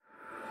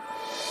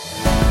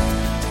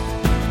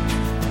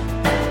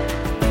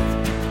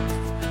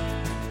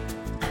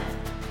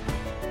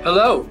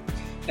Hello,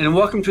 and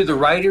welcome to the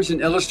Writers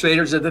and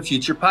Illustrators of the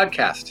Future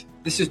podcast.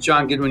 This is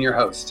John Goodwin, your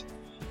host.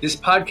 This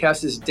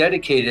podcast is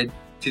dedicated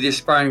to the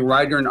aspiring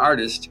writer and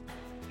artist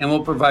and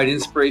will provide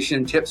inspiration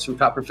and tips from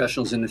top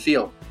professionals in the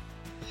field.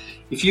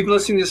 If you've been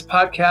listening to this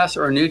podcast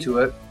or are new to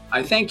it,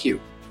 I thank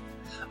you.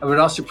 I would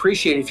also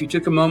appreciate if you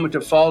took a moment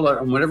to follow it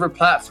on whatever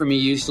platform you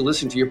use to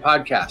listen to your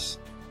podcasts.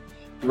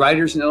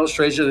 Writers and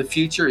Illustrators of the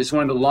Future is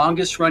one of the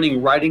longest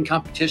running writing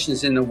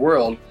competitions in the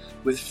world,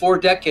 with 4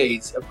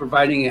 decades of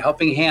providing a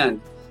helping hand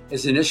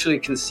as initially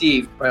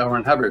conceived by L.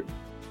 Ron Hubbard.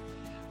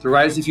 The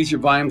Writers of the Future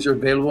volumes are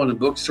available in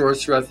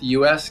bookstores throughout the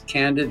US,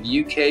 Canada,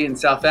 the UK, and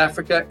South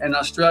Africa, and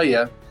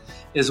Australia,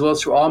 as well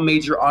as through all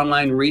major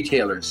online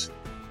retailers.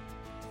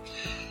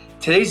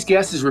 Today's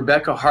guest is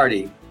Rebecca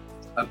Hardy,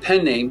 a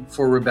pen name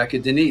for Rebecca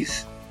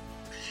Denise.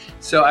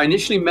 So I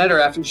initially met her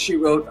after she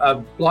wrote a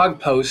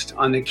blog post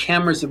on the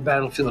cameras of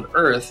Battlefield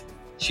Earth.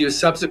 She was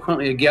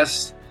subsequently a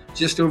guest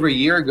just over a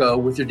year ago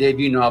with her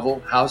debut novel,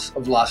 House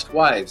of Lost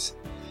Wives.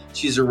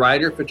 She's a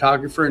writer,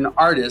 photographer, and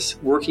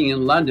artist working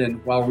in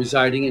London while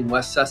residing in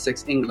West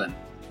Sussex, England.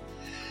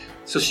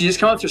 So she just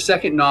came out with her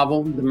second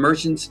novel, The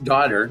Merchant's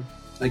Daughter,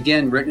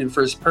 again written in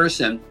first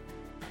person.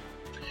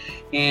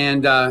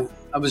 And I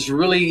was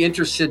really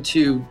interested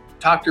to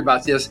talk to her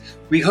about this.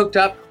 We hooked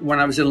up when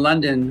I was in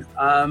London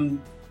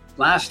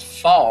last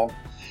fall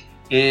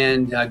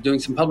and doing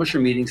some publisher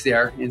meetings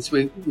there. And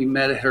so we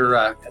met at her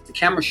at the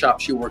camera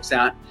shop she works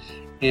at.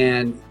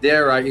 And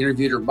there I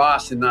interviewed her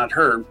boss and not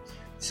her.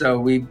 So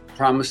we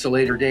promised a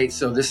later date.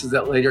 So this is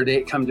that later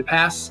date come to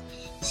pass.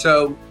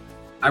 So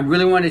I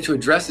really wanted to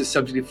address this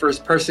subject in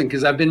first person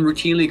because I've been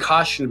routinely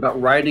cautioned about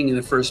writing in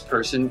the first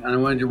person. And I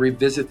wanted to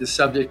revisit the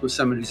subject with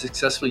someone who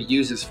successfully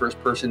uses first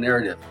person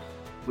narrative.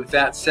 With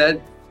that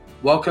said,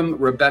 welcome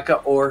Rebecca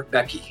or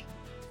Becky.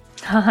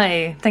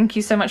 Hi, thank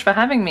you so much for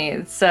having me.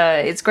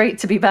 It's great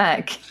to be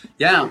back.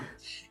 Yeah,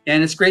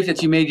 and it's great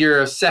that you made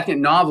your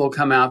second novel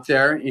come out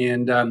there.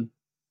 And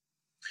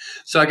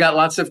so I got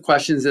lots of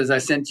questions as I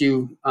sent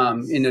you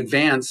in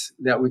advance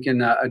that we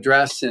can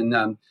address. And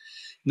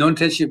no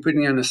intention of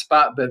putting you on the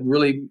spot, but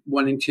really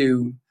wanting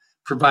to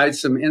provide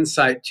some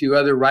insight to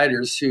other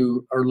writers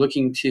who are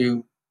looking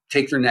to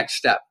take their next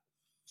step.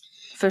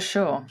 For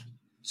sure.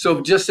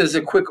 So just as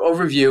a quick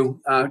overview,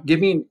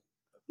 give me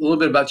a little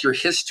bit about your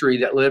history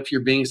that led up to your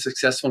being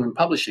successful in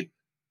publishing.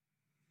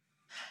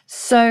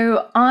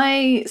 So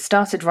I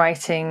started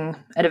writing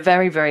at a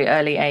very, very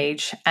early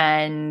age,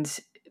 and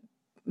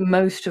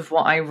most of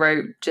what I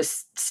wrote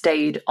just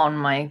stayed on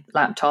my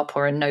laptop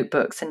or in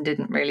notebooks and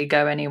didn't really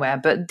go anywhere.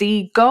 But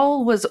the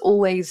goal was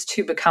always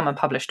to become a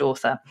published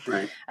author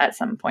at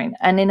some point.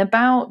 And in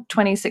about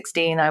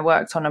 2016, I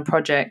worked on a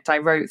project. I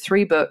wrote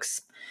 3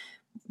 books,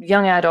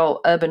 young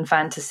adult, urban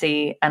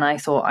fantasy, and I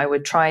thought I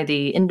would try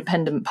the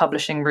independent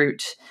publishing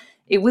route.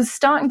 It was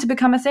starting to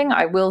become a thing.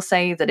 I will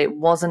say that it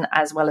wasn't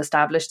as well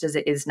established as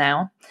it is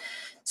now.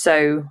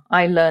 So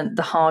I learned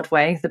the hard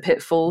way, the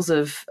pitfalls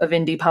of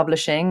indie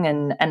publishing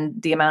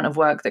and the amount of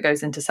work that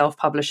goes into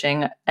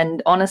self-publishing.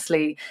 And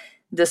honestly,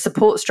 the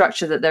support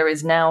structure that there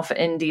is now for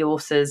indie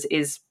authors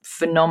is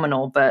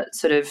phenomenal, but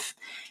sort of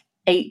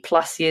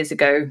 8+ years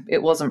ago,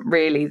 it wasn't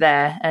really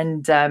there.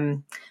 And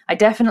I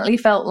definitely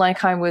felt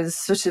like I was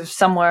sort of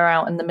somewhere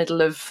out in the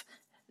middle of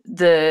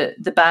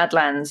the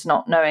Badlands,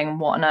 not knowing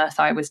what on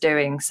earth I was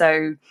doing.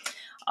 So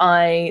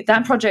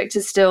that project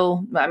is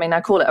still,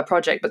 I call it a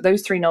project, but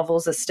those 3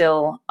 novels are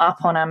still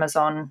up on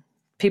Amazon.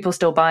 People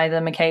still buy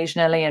them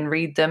occasionally and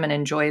read them and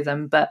enjoy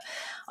them. But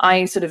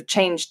I sort of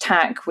changed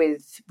tack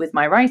with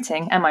my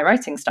writing and my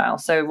writing style.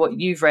 So what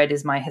you've read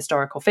is my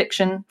historical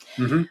fiction.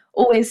 Mm-hmm.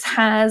 Always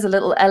has a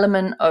little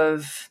element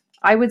of,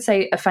 I would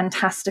say, a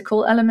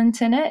fantastical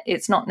element in it.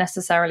 It's not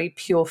necessarily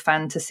pure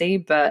fantasy,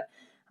 but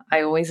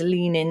I always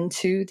lean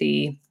into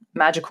the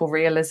magical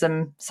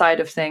realism side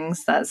of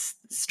things. That's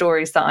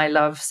stories that I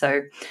love.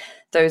 So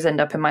those end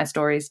up in my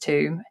stories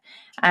too.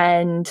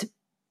 And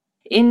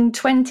in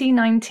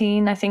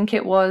 2019, I think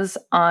it was,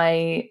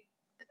 I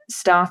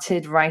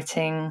started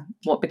writing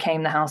what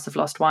became the House of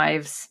Lost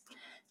Wives,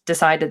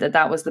 decided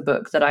that was the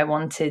book that I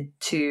wanted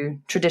to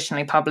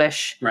traditionally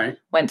publish. Right.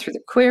 Went through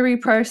the query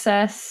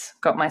process,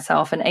 got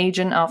myself an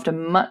agent after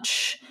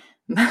much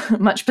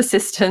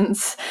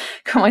persistence,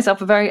 got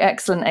myself a very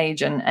excellent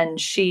agent, and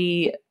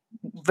she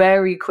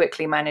very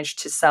quickly managed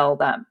to sell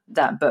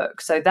that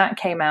book. So that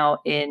came out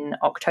in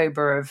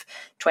October of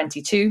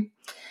 22.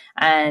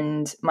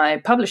 And my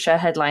publisher,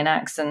 Headline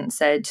Accent,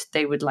 said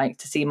they would like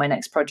to see my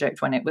next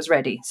project when it was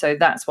ready. So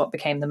that's what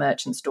became The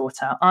Merchant's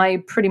Daughter.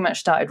 I pretty much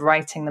started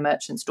writing The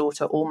Merchant's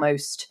Daughter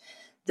almost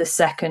the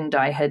second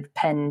I had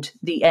penned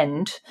the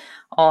end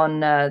on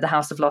The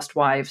House of Lost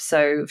Wives.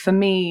 So for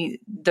me,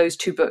 those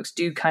 2 books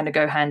do kind of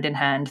go hand in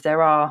hand.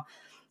 There are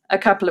a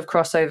couple of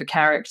crossover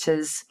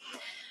characters.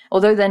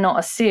 Although they're not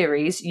a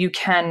series, you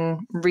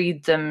can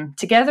read them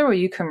together or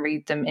you can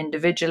read them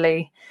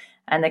individually.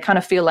 And they kind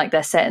of feel like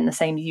they're set in the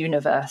same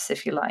universe,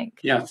 if you like.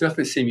 Yeah, it's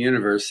definitely the same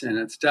universe. And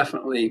it's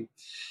definitely,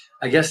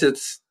 I guess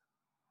it's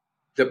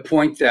the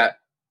point that,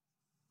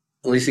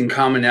 at least in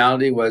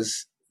commonality,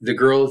 was the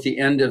girl at the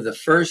end of the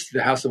first,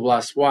 The House of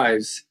Lost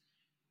Wives,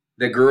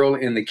 the girl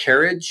in the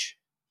carriage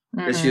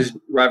that she was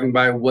driving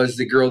by was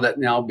the girl that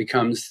now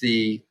becomes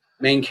the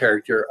main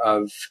character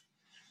of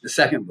the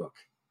second book.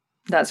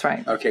 That's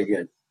right. Okay,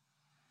 good.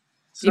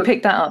 So, you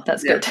picked that up.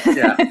 That's good.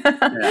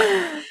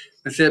 Yeah.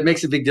 So it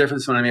makes a big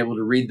difference when I'm able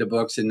to read the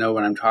books and know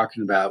what I'm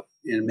talking about.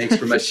 And it makes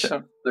for much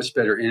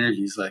better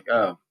interviews. Like,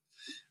 oh,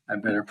 I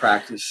better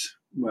practice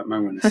what I'm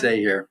going to say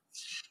here.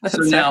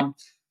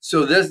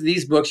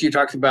 These books you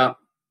talked about,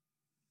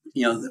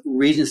 the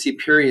Regency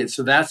period.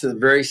 So that's a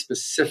very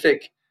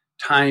specific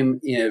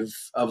time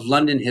of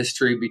London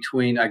history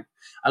between, I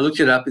looked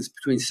it up, it's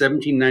between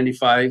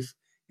 1795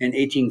 and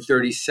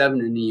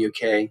 1837 in the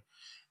UK.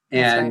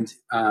 And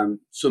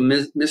so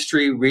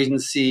mystery,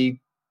 Regency.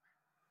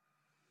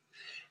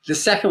 The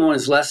second one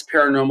is less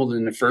paranormal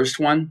than the first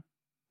one.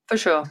 For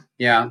sure.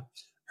 Yeah.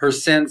 Her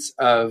sense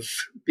of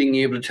being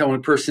able to tell when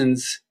a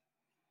person's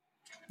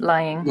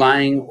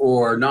lying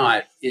or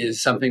not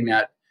is something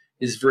that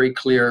is very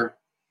clear,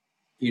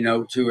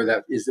 to her.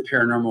 That is the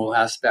paranormal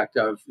aspect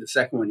of the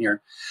second one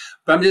here.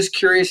 But I'm just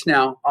curious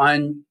now,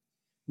 on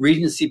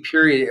Regency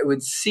period, it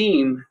would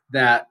seem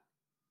that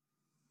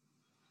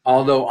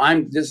although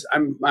I'm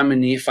a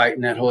neophyte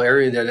in that whole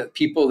area, that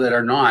people that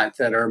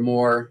are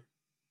more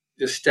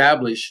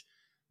established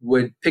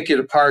would pick it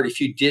apart if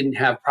you didn't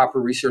have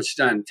proper research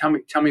done.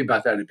 Tell me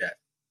about that a bit.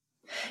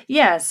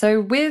 Yeah,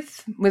 so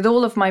with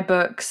all of my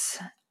books,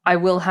 I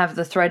will have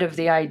the thread of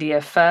the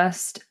idea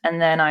first,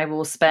 and then I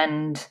will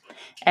spend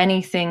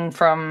anything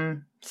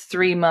from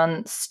 3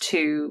 months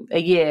to a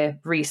year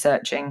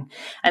researching.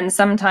 And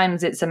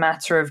sometimes it's a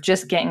matter of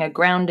just getting a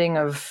grounding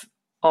of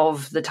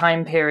the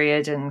time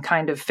period and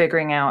kind of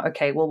figuring out,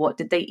 okay, well, what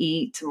did they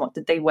eat and what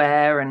did they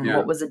wear and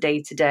what was a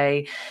day to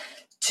day,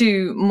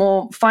 to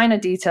more finer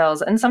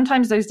details. And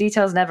sometimes those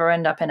details never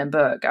end up in a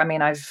book. I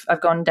mean, I've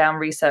gone down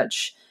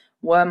research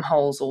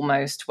wormholes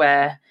almost,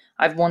 where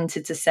I've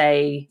wanted to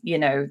say,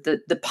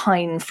 the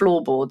pine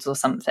floorboards or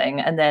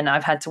something. And then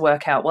I've had to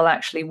work out, well,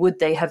 actually, would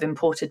they have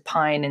imported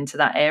pine into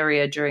that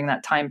area during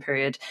that time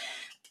period?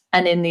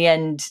 And in the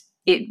end,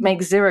 it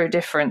makes zero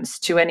difference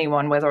to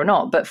anyone whether or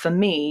not. But for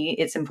me,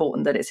 it's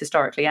important that it's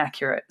historically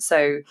accurate.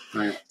 So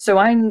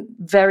I'm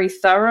very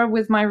thorough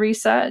with my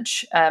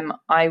research.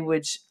 I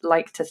would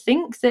like to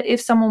think that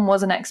if someone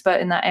was an expert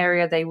in that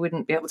area, they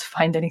wouldn't be able to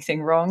find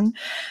anything wrong.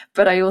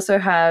 But I also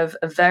have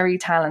a very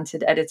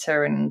talented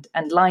editor and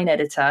line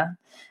editor.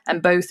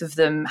 And both of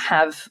them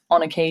have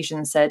on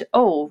occasion said,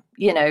 oh,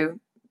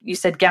 you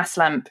said gas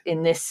lamp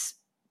in this,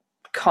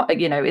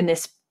 in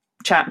this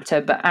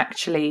chapter, but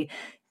actually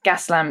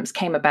gas lamps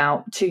came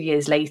about 2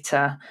 years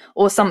later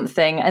or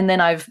something. And then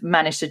I've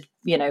managed to,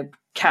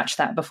 catch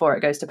that before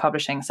it goes to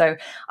publishing. So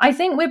I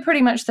think we're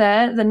pretty much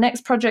there. The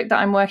next project that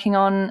I'm working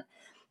on,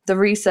 the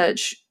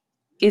research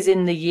is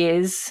in the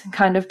years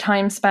kind of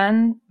time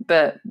span.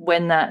 But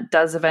when that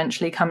does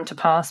eventually come to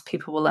pass,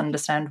 people will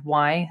understand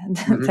why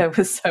there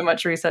was so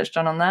much research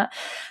done on that.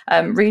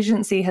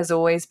 Regency has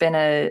always been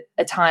a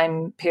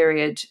time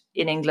period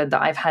in England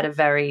that I've had a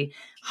very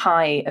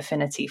high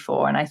affinity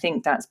for. And I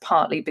think that's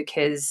partly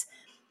because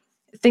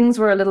things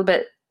were a little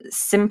bit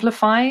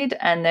simplified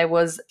and there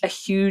was a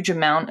huge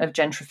amount of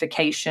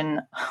gentrification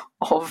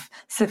of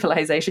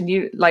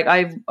civilization.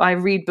 I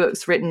read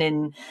books written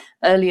in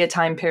earlier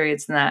time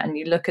periods than that, and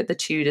you look at the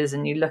Tudors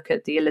and you look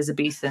at the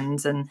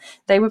Elizabethans, and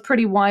they were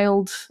pretty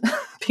wild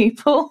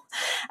people.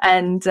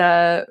 And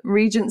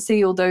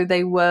Regency, although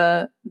they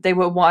were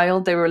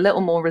wild, they were a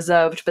little more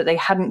reserved, but they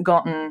hadn't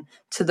gotten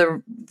to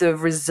the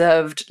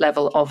reserved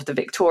level of the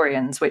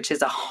Victorians, which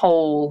is a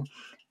whole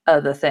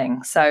other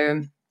thing.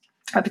 So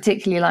I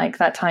particularly like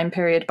that time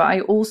period, but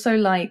I also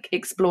like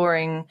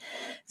exploring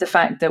the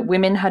fact that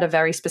women had a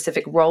very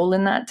specific role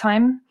in that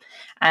time,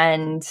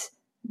 and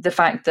the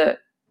fact that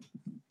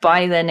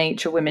by their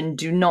nature, women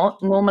do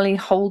not normally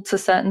hold to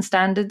certain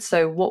standards.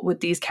 So what would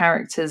these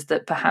characters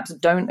that perhaps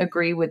don't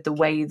agree with the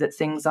way that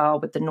things are,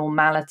 with the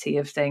normality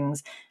of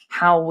things,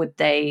 how would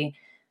they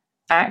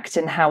act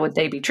and how would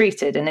they be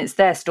treated? And it's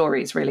their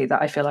stories really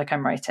that I feel like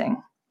I'm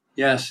writing.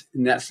 Yes,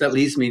 and that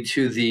leads me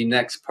to the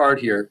next part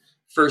here.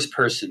 First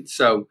person.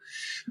 So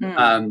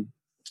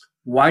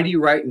why do you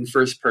write in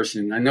first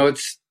person? I know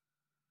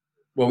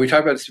we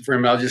talk about this for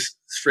him. I'll just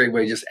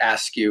straightaway just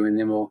ask you and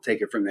then we'll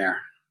take it from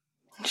there.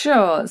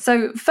 Sure.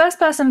 So first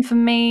person for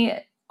me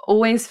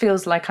always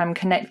feels like I'm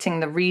connecting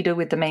the reader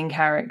with the main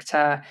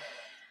character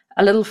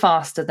a little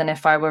faster than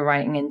if I were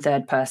writing in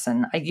third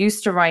person. I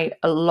used to write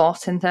a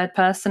lot in third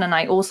person, and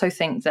I also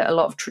think that a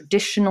lot of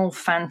traditional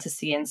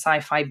fantasy and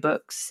sci-fi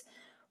books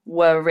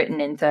were written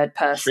in third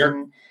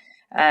person.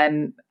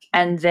 Sure.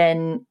 And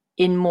then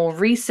in more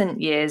recent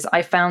years,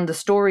 I found the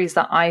stories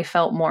that I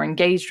felt more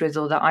engaged with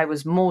or that I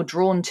was more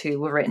drawn to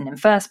were written in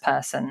first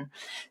person.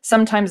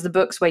 Sometimes the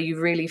books where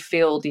you really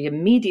feel the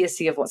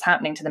immediacy of what's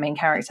happening to the main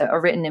character are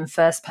written in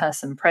first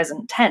person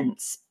present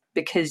tense,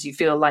 because you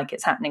feel like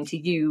it's happening to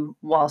you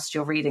whilst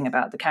you're reading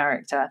about the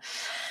character.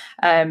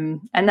 And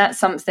that's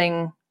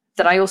something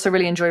that I also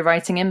really enjoy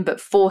writing in,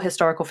 but for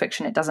historical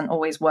fiction, it doesn't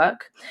always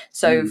work.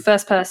 So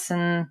first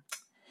person,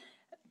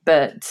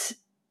 but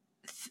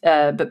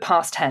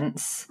past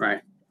tense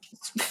Right.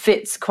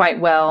 fits quite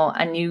well,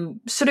 and you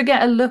sort of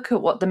get a look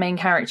at what the main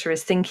character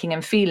is thinking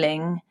and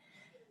feeling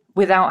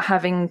without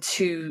having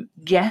to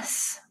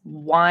guess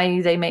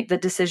why they make the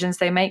decisions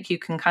they make. You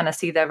can kind of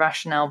see their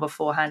rationale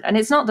beforehand. And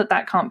it's not that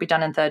that can't be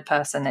done in third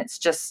person. It's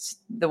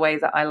just the way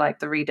that I like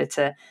the reader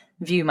to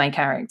view my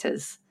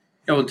characters.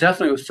 Yeah, well,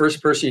 definitely with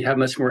first person, you have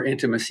much more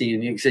intimacy,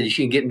 and you said you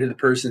can get into the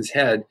person's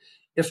head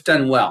if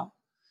done well.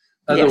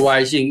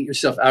 Otherwise, you can get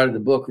yourself out of the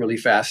book really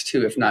fast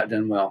too, if not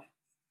done well.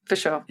 For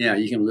sure. Yeah,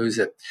 you can lose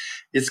it.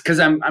 It's because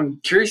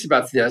I'm curious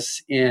about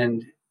this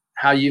and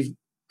how you've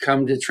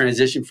come to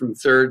transition from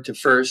third to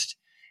first.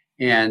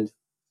 And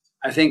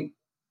I think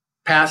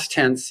past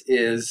tense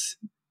is,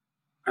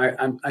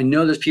 I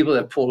know there's people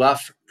that pulled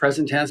off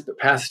present tense, but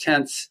past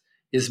tense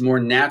is more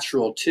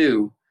natural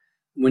too.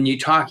 When you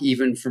talk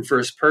even from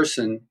first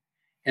person,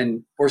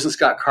 and Orson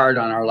Scott Card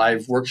on our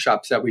live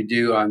workshops that we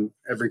do on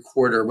every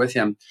quarter with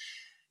him,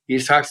 he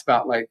talks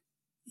about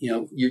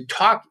you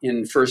talk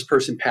in first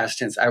person past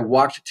tense. I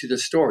walked to the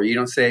store. You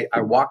don't say,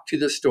 I walked to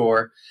the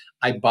store,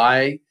 I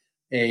buy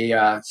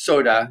a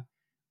soda,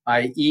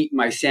 I eat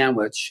my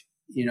sandwich.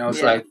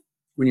 It's like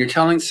when you're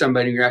telling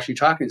somebody, you're actually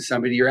talking to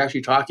somebody, you're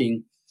actually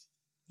talking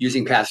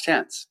using past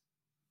tense.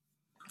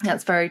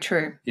 That's very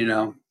true.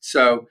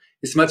 So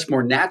it's much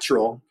more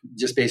natural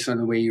just based on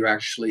the way you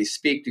actually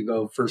speak to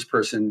go first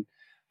person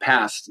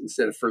past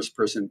instead of first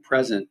person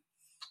present.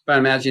 But I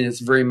imagine it's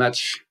very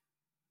much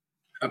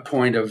a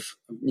point of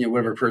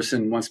whatever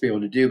person wants to be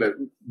able to do, but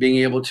being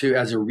able to,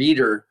 as a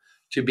reader,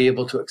 to be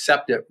able to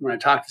accept it. When I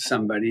talk to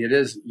somebody, it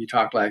is, you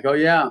talk like, oh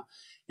yeah,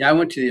 I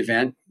went to the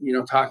event,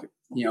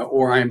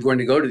 or I'm going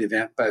to go to the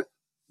event, but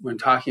when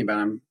talking about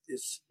them,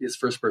 it's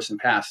first person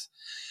past.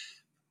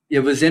 It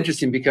was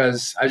interesting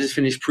because I just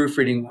finished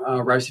proofreading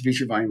Rise to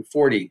Future Volume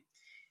 40,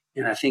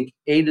 and I think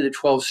 8 of the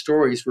 12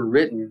 stories were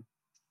written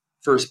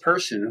first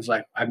person. It was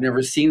like, I've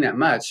never seen that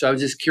much. So I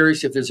was just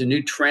curious if there's a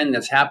new trend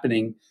that's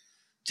happening.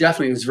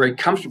 Definitely was very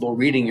comfortable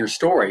reading your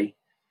story,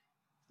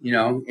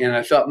 and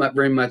I felt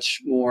very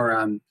much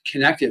more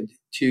connected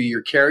to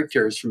your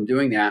characters from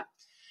doing that.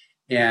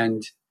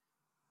 And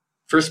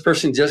first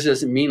person just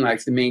doesn't mean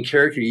like the main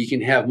character. You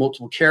can have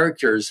multiple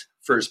characters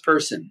first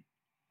person.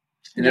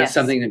 And that's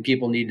something that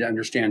people need to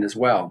understand as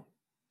well.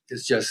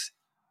 It's just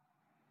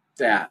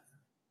that.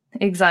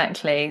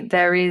 Exactly.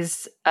 There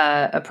is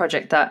a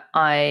project that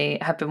I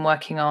have been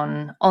working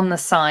on the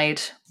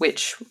side,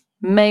 which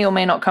may or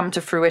may not come to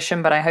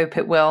fruition, but I hope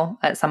it will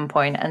at some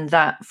point. And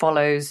that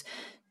follows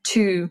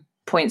 2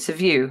 points of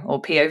view,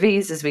 or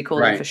POVs as we call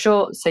them for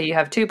short. So you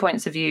have 2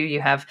 points of view.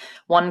 You have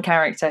one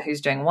character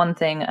who's doing one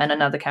thing and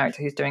another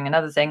character who's doing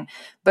another thing.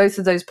 Both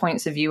of those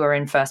points of view are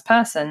in first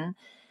person.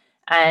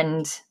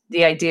 And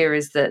the idea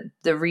is that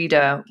the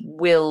reader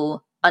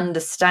will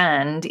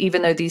understand,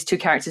 even though these 2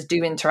 characters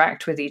do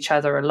interact with each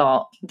other a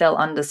lot, they'll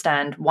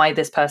understand why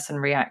this person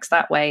reacts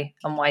that way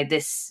and why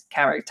this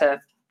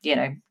character,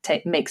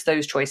 makes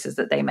those choices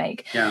that they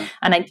make. Yeah.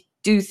 And I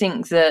do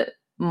think that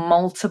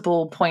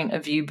multiple point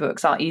of view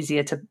books are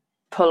easier to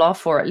pull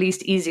off, or at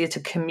least easier to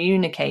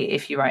communicate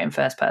if you write in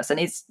first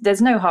person.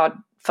 There's no hard,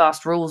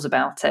 fast rules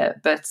about it,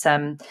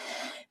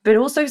 but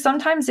also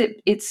sometimes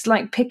it's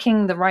like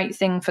picking the right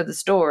thing for the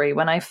story.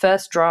 When I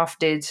first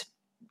drafted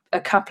a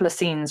couple of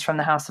scenes from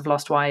The House of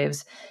Lost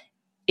Wives,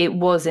 it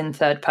was in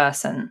third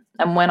person.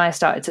 And when I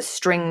started to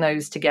string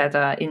those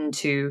together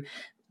into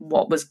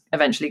what was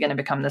eventually going to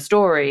become the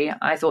story,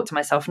 I thought to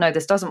myself, no,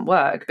 this doesn't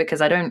work, because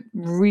I don't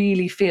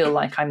really feel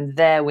like I'm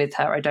there with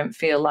her. I don't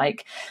feel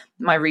like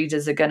my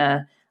readers are going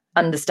to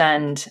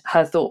understand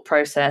her thought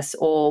process,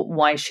 or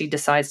why she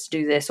decides to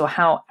do this, or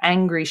how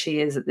angry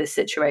she is at this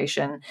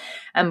situation.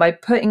 And by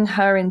putting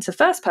her into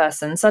first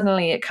person,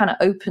 suddenly it kind of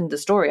opened the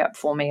story up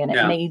for me, and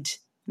it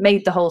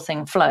made the whole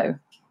thing flow.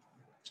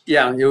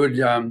 Yeah, it would.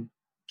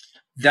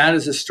 That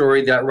is a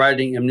story that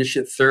writing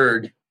Omniscient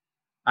Third,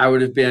 I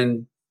would have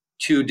been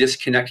too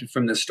disconnected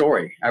from the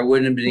story. I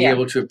wouldn't have been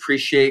able to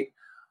appreciate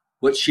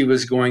what she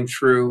was going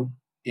through,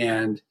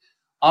 and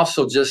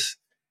also just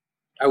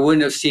I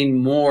wouldn't have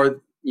seen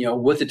more,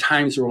 what the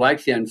times were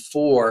like then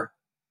for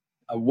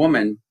a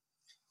woman,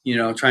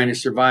 trying to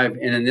survive,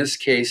 and in this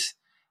case,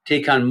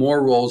 take on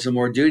more roles and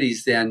more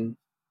duties than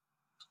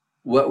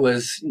what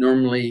was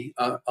normally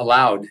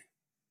allowed,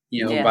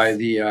 by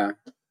the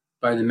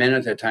men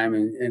at that time,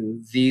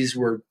 and these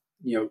were,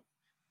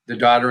 the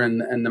daughter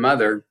and the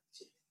mother,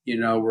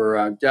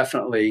 were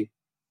definitely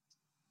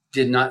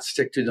did not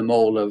stick to the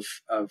mold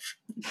of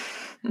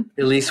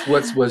at least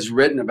what was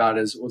written about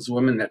as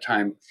women at that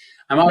time.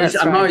 I'm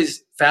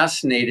always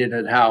fascinated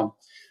at how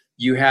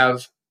you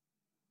have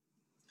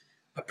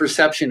a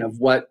perception of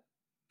what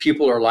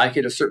people are like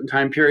at a certain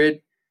time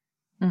period,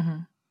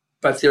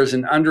 but there's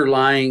an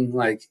underlying,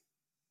 like,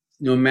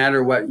 no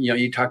matter what,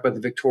 you talk about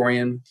the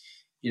Victorian,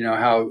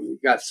 how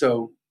it got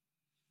so,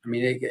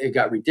 it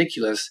got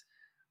ridiculous,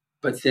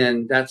 but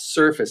then that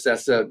surface,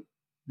 the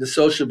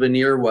social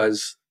veneer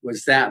was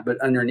was that, but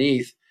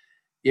underneath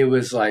it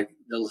was like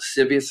the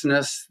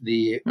lasciviousness,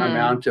 the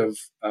amount of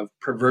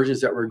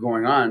perversions that were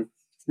going on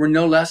were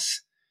no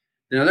less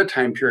than other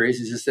time periods.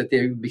 It's just that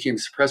they became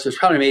suppressed. It's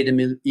probably made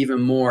them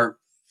even more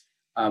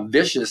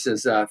vicious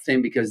as a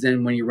thing, because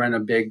then when you run a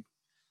big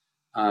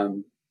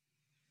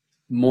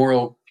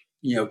moral,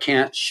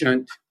 can't,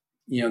 shouldn't,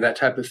 that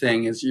type of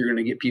thing, is you're going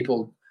to get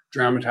people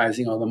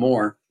dramatizing all the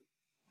more.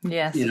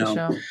 Yes, for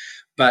sure.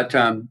 But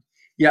I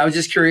was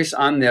just curious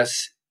on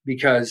this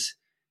because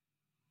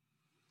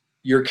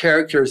your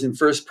characters in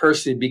first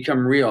person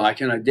become real. I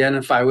can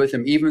identify with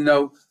them, even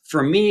though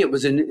for me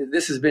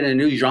this has been a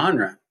new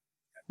genre,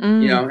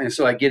 and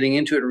so like getting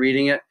into it and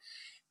reading it.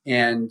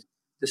 And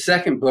the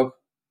second book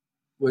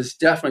was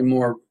definitely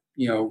more,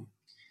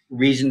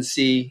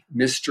 Regency,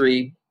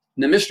 mystery.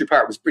 And the mystery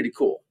part was pretty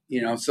cool,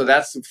 so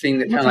that's the thing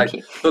that kind of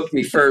like hooked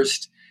me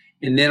first.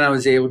 And then I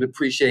was able to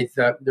appreciate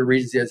the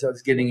Regency as I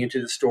was getting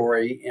into the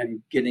story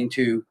and getting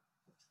to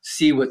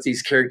see what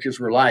these characters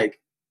were like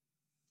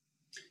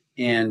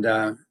and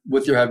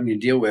what they're having to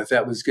deal with.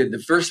 That was good.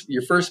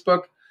 Your first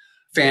book,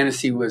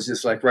 fantasy, was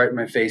just like right in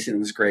my face, and it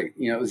was great.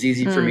 It was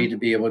easy for me to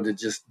be able to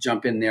just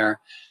jump in there.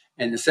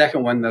 And the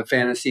second one, the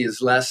fantasy,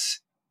 is less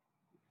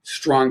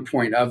strong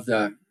point of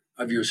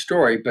your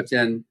story, but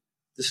then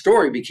the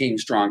story became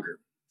stronger.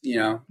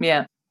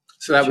 Yeah.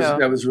 So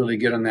that was really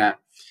good on that.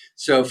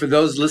 So for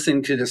those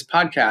listening to this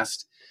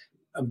podcast,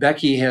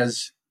 Becky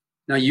has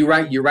now you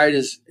write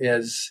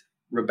as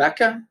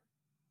Rebecca.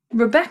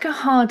 Rebecca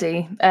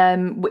Hardy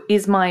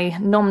is my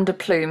nom de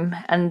plume,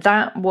 and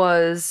that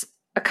was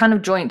a kind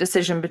of joint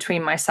decision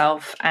between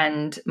myself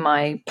and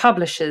my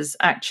publishers,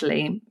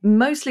 actually,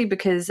 mostly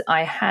because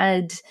I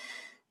had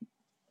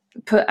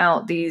put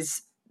out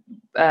these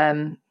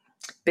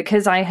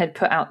because I had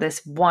put out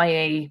this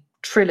YA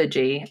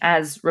trilogy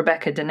as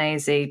Rebecca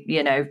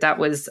Danese, that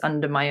was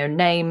under my own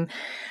name.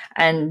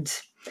 And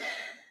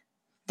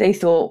they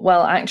thought,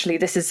 well, actually,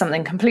 this is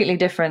something completely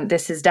different.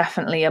 This is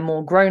definitely a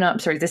more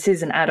grown-up series. This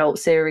is an adult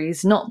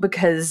series, not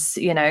because,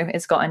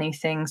 it's got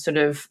anything sort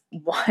of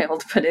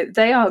wild, but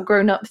they are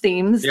grown-up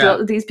themes. Yeah.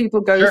 These people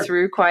go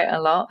through quite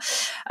a lot.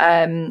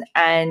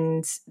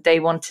 And they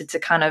wanted to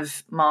kind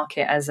of mark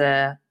it as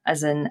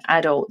an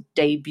adult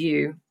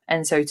debut.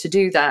 And so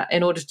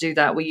in order to do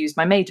that, we used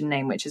my maiden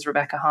name, which is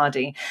Rebecca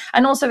Hardy.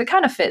 And also it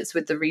kind of fits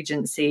with the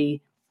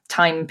Regency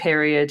time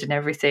period and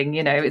everything.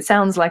 It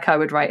sounds like I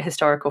would write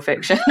historical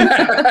fiction.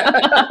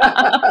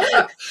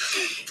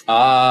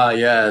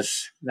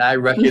 Yes. I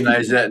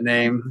recognize that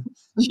name.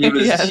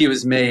 She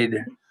was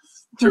made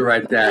to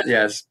write that.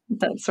 Yes.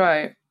 That's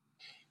right.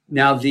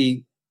 Now,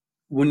 the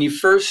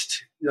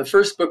first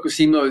book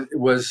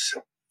was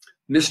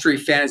mystery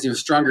fantasy, was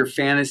stronger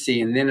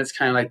fantasy, and then it's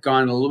kind of like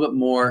gone a little bit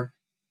more.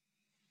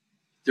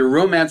 The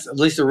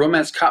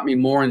romance caught me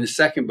more in the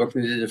second book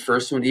than it did the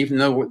first one, even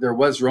though there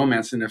was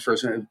romance in the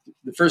first one.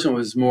 The first one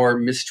was more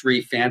mystery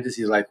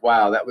fantasy, like,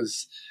 wow, that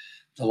was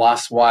the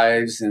Lost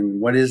Wives,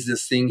 and what is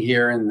this thing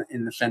here, and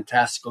the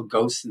fantastical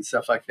ghosts and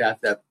stuff like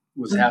that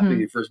was happening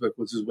in the first book,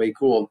 which was way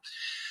cool.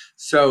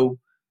 So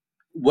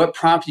what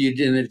prompted you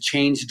to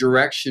change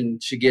direction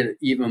to get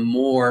even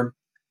more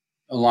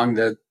along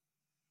the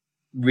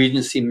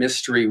Regency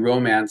mystery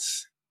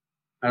romance?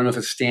 I don't know if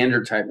it's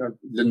standard type,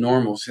 the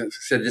normal.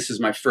 Said this is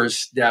my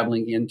first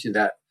dabbling into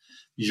that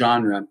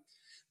genre,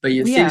 but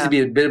it seems to be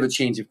a bit of a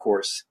change of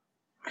course.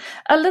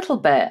 A little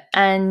bit,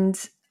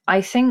 and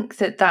I think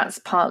that that's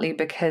partly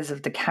because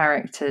of the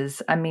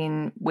characters. I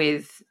mean,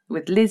 with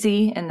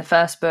Lizzie in the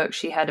first book,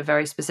 she had a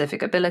very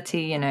specific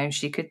ability.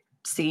 She could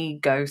see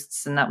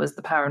ghosts, and that was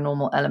the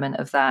paranormal element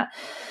of that.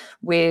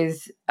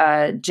 With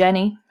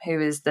Jenny,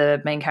 who is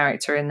the main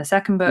character in the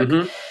second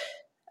book.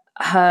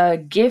 Her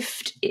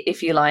gift,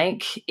 if you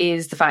like,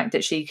 is the fact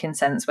that she can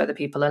sense whether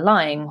people are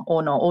lying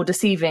or not, or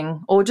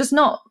deceiving, or just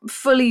not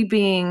fully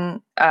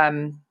being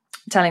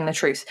telling the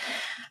truth.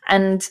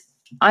 And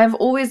I've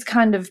always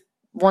kind of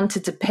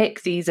wanted to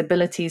pick these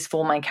abilities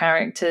for my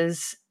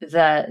characters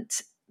that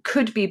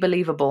could be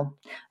believable.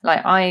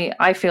 Like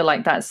I feel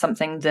like that's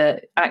something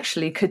that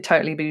actually could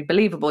totally be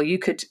believable. You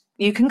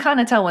can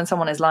kind of tell when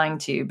someone is lying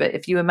to you, but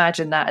if you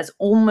imagine that as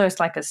almost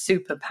like a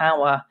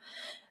superpower,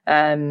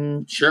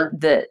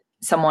 that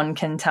someone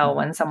can tell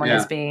when someone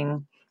is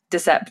being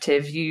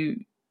deceptive,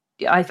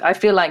 I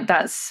feel like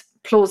that's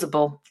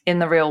plausible in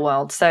the real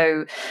world.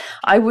 So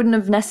I wouldn't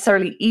have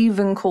necessarily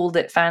even called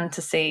it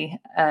fantasy.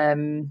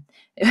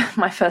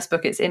 My first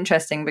book, it's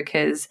interesting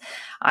because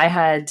I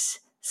had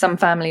some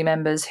family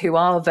members who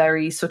are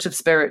very sort of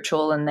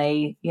spiritual, and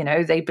they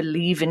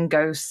believe in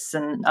ghosts,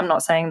 and I'm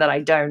not saying that I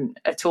don't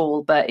at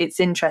all, but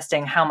it's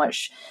interesting how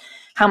much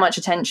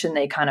attention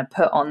they kind of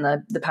put on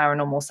the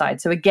paranormal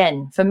side. So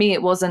again, for me,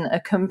 it wasn't a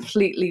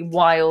completely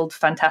wild,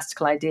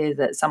 fantastical idea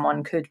that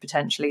someone could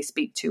potentially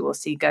speak to or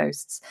see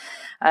ghosts.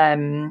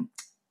 And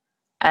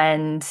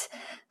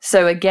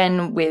so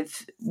again,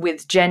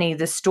 with Jenny,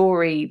 the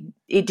story,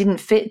 it didn't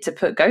fit to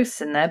put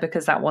ghosts in there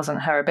because that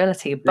wasn't her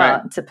ability,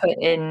 but to put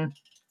in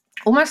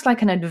almost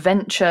like an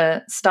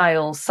adventure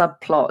style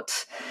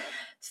subplot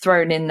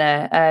thrown in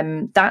there.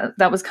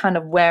 That was kind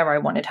of where I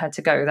wanted her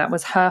to go. That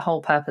was her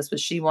whole purpose,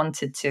 was she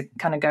wanted to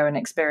kind of go and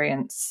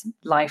experience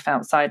life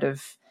outside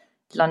of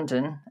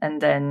London, and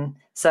then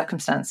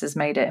circumstances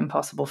made it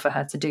impossible for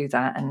her to do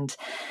that,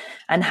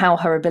 and how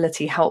her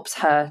ability helps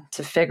her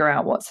to figure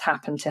out what's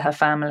happened to her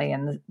family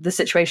and the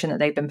situation that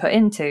they've been put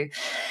into.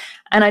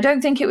 And I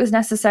don't think it was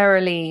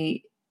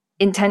necessarily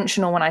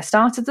intentional when I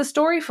started the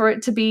story for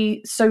it to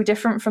be so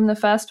different from the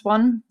first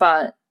one,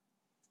 but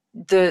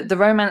the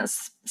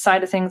romance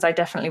side of things I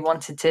definitely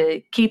wanted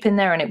to keep in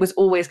there, and it was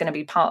always going to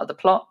be part of the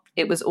plot.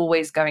 It was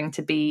always going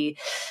to be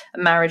a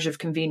marriage of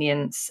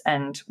convenience,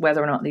 and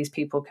whether or not these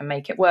people can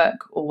make it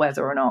work, or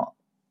whether or not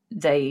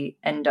they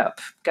end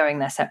up going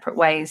their separate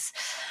ways.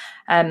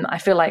 I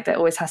feel like there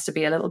always has to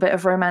be a little bit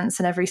of romance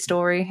in every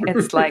story.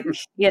 It's like,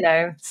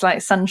 it's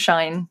like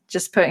sunshine,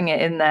 just putting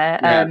it in there.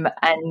 Yeah.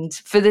 And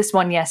for this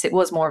one, yes, it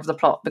was more of the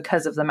plot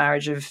because of the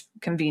marriage of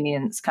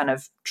convenience kind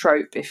of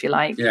trope, if you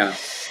like. Yeah.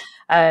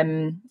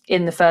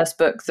 In the first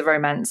book, the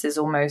romance is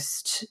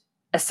almost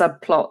a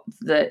subplot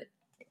that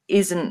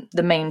isn't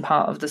the main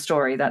part of the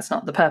story. That's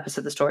not the purpose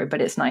of the story,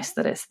 but it's nice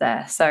that it's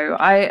there. So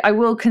I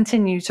will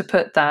continue to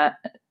put that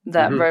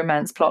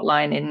romance plot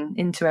line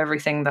into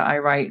everything that I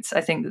write.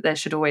 I think that there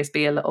should always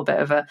be a little bit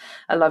of a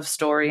love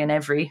story in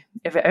every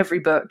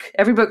book.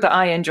 Every book that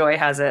I enjoy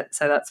has it.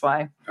 So that's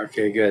why.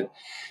 Okay, good.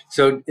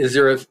 So is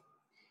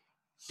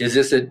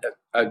this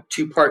a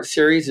two-part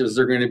series? Is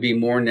there going to be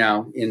more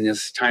now in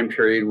this time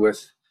period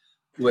with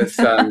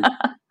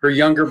her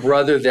younger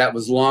brother that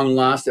was long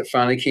lost, that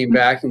finally came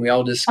back, and we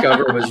all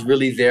discovered was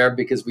really there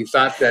because we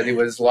thought that he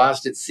was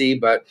lost at sea,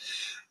 but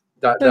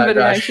it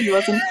actually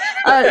wasn't.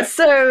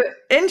 So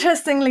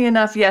interestingly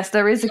enough, yes,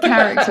 there is a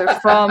character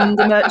from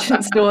The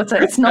Merchant's Daughter.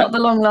 It's not the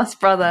long lost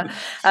brother.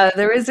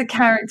 There is a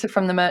character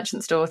from The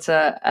Merchant's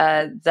Daughter.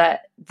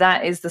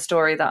 That is the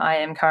story that I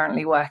am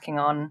currently working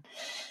on.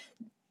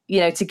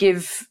 To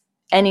give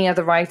any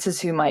other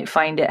writers who might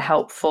find it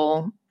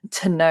helpful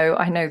to know.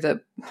 I know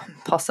that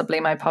possibly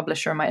my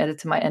publisher and my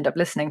editor might end up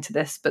listening to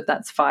this, but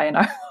that's fine.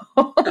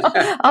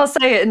 I'll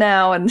say it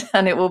now,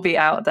 and it will be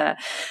out there.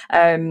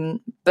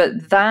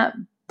 But that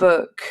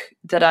book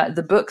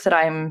the book that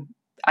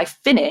I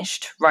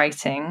finished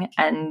writing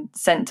and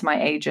sent to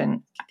my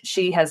agent,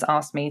 she has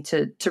asked me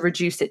to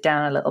reduce it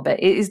down a little bit.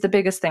 It is the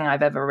biggest thing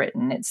I've ever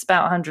written. It's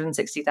about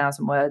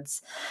 160,000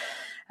 words.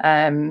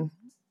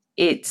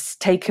 It's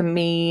taken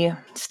me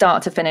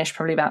start to finish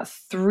probably about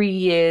 3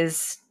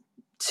 years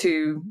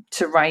to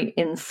write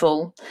in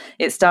full.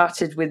 It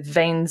started with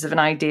veins of an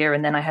idea,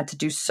 and then I had to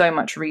do so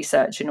much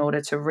research in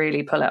order to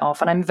really pull it off.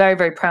 And I'm very,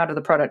 very proud of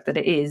the product that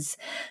it is,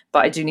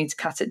 but I do need to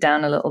cut it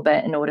down a little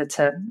bit in order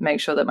to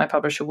make sure that my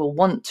publisher will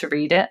want to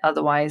read it.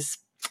 Otherwise,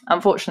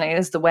 unfortunately,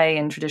 as the way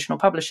in traditional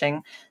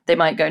publishing, they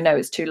might go, no,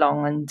 it's too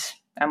long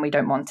and we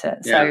don't want it.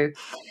 Yeah. So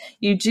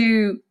you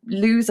do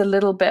lose a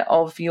little bit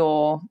of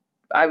your,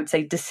 I would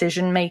say,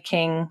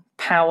 decision-making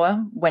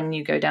power when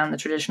you go down the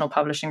traditional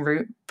publishing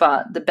route.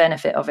 But the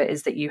benefit of it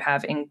is that you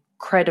have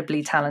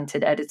incredibly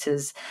talented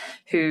editors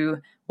who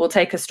will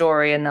take a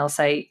story and they'll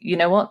say, you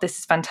know what, this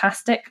is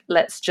fantastic.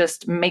 Let's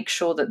just make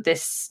sure that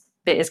this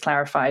bit is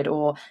clarified,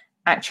 or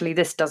actually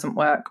this doesn't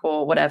work,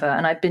 or whatever.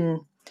 And I've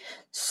been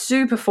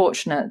super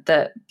fortunate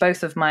that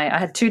I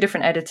had 2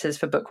 different editors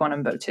for book 1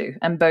 and book 2,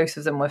 and both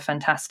of them were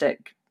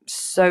fantastic,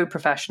 so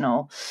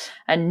professional,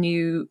 and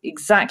knew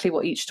exactly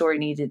what each story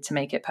needed to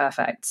make it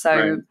perfect. So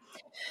right.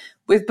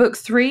 With book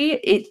 3,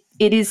 it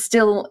is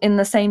still in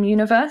the same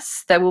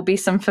universe. There will be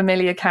some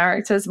familiar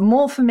characters,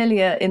 more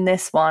familiar in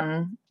this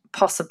one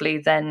possibly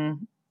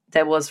than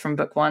there was from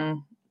book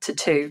 1 to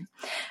 2.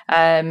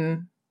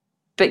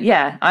 But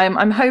yeah,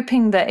 I'm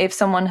hoping that if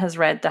someone has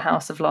read The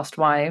House of Lost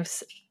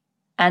Wives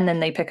and then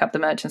they pick up The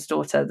Merchant's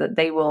Daughter, that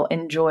they will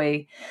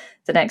enjoy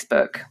the next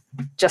book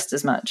just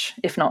as much,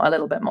 if not a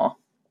little bit more.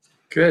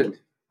 Good.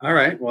 All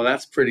right. Well,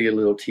 that's pretty a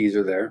little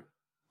teaser there.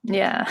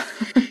 Yeah.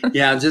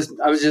 Yeah.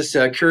 I was just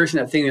curious in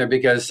that thing there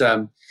because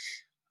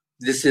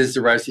this is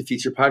the Rise to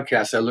Feature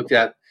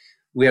podcast.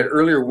 We had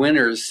earlier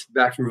winners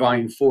back from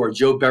Volume 4,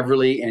 Joe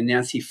Beverly and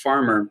Nancy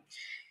Farmer.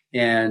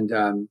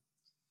 And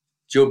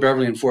Joe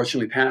Beverly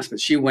unfortunately passed, but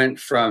she went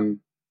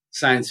from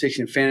science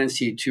fiction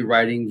fantasy to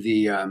writing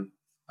the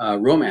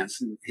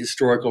romance,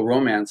 historical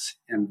romance,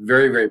 and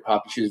very, very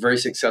popular. She was very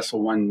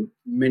successful, won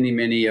many,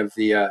 many of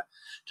the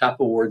top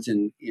awards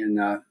in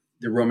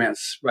the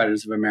Romance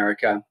Writers of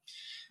America.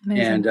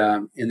 Amazing.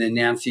 And then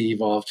Nancy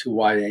evolved to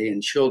YA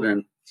and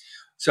children.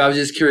 So I was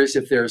just curious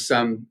if there's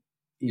some,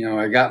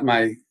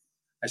 I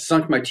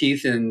sunk my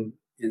teeth in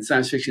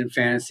science fiction and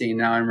fantasy, and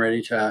now I'm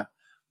ready to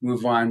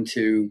move on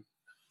to,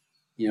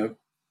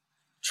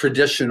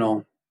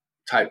 traditional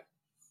type,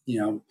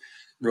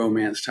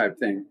 romance type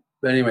thing.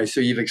 But anyway, so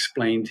you've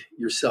explained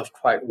yourself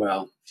quite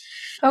well.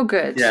 Oh,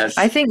 good. Yes.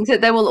 I think that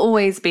there will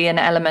always be an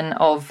element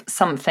of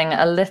something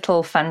a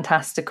little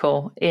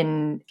fantastical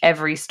in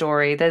every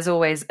story. There's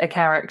always a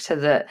character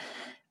that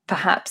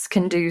perhaps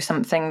can do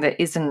something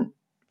that isn't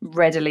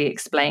readily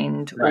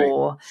explained. Right.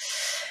 Or,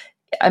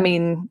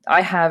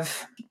 I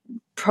have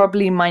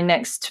probably my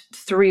next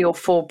 3 or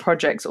 4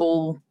 projects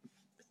all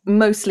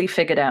mostly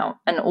figured out,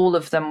 and all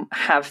of them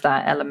have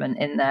that element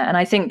in there. And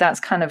I think that's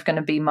kind of going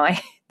to be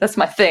that's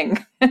my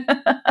thing.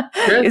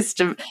 Is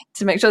to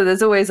make sure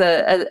there's always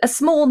a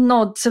small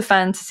nod to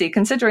fantasy,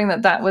 considering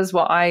that was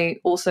what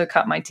I also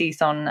cut my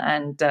teeth on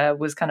and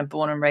was kind of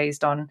born and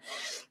raised on.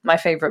 My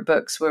favorite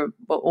books were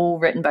all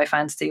written by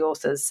fantasy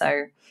authors,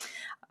 so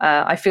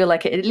I feel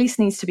like it at least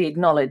needs to be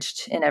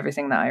acknowledged in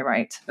everything that I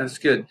write. That's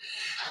good.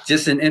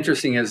 Just an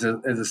interesting as a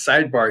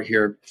sidebar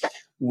here,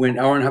 when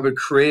L. Ron Hubbard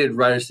created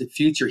Writers of the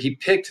Future, he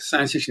picked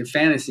science fiction and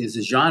fantasy as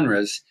the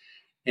genres.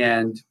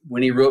 And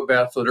when he wrote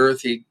Battlefield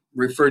Earth, he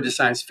referred to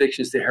science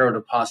fiction as the herald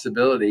of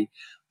possibility.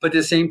 But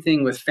the same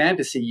thing with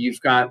fantasy,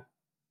 you've got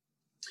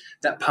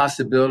that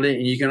possibility.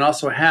 And you can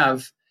also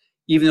have,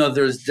 even though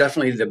there's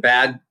definitely the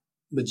bad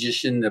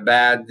magician, the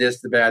bad this,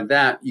 the bad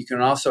that, you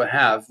can also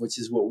have, which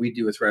is what we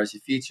do with Writers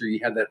of the Future, you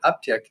have that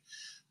uptick.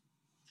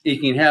 You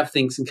can have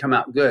things and come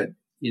out good,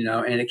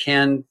 and it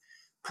can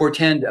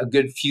portend a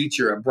good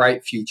future, a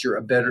bright future,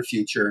 a better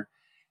future.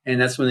 And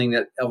that's one thing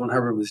that L. Ron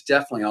Hubbard was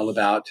definitely all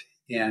about.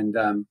 And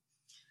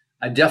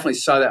I definitely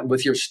saw that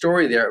with your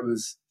story there. It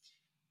was,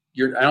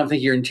 I don't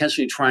think you're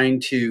intentionally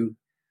trying to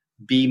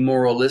be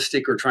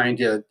moralistic or trying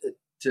to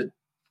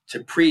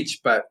preach,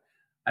 but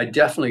I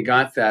definitely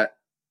got that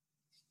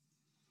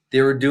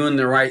they were doing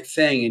the right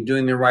thing, and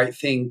doing the right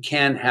thing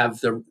can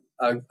have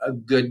a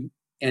good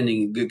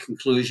ending, a good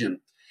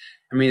conclusion.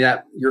 I mean,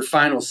 that your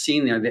final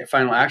scene there, the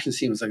final action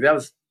scene was like, I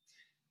was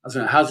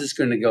like, how's this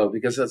going to go?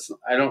 Because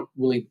I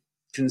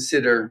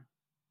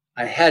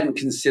hadn't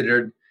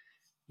considered,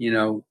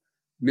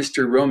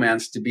 Mr.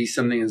 Romance to be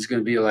something that's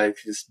going to be like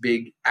this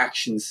big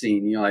action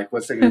scene, like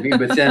what's that going to be?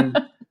 But then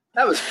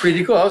that was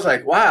pretty cool. I was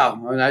like,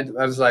 wow. And I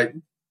was like,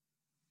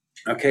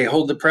 okay,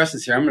 hold the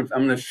presses here. I'm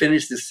going to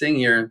finish this thing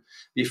here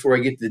before I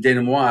get to the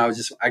denouement.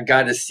 I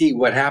got to see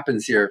what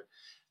happens here.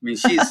 I mean,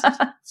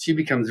 she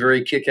becomes a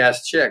very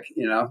kick-ass chick,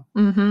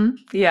 Mm-hmm.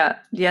 Yeah,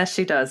 yes,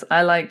 she does.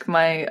 I like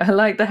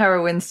the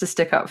heroines to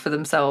stick up for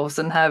themselves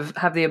and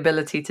have the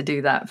ability to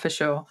do that for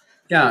sure.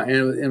 Yeah,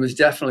 and it was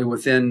definitely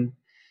within.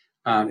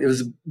 It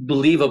was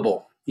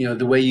believable,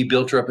 the way you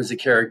built her up as a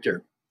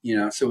character,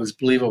 So it was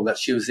believable that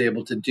she was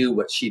able to do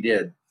what she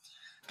did.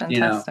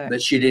 Fantastic.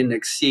 That she didn't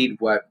exceed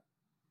what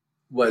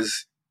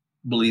was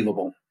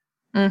believable,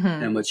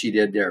 and what she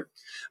did there.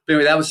 But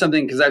anyway, that was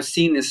something, because I've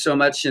seen this so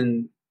much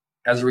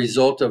as a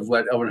result of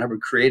what L. Ron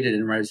Hubbard created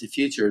in Writers of the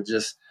Future,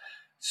 just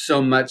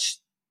so much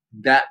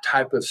that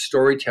type of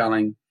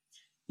storytelling,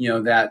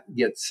 that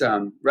gets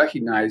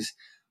recognized.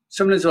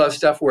 Sometimes a lot of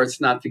stuff where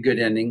it's not the good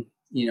ending,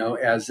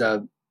 as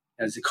a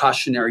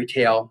cautionary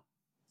tale,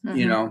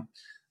 But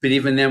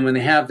even then, when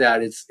they have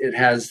that, it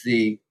has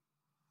the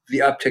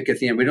uptick at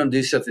the end. We don't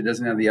do stuff that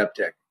doesn't have the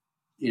uptick,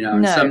 No.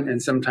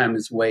 and sometimes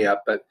it's way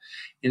up.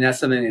 And that's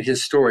something that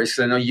his stories.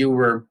 Because I know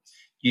you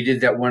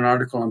did that one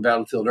article on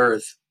Battlefield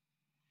Earth,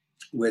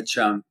 which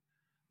that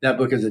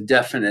book is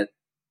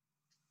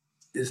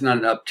it's not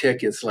an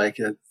uptick. It's like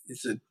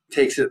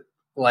takes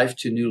life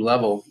to a new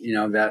level.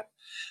 That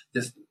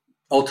this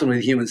ultimately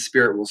the human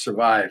spirit will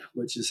survive,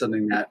 which is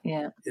something that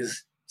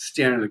is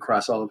standard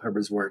across all of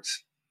Hubbard's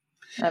works.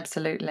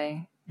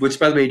 Absolutely. Which,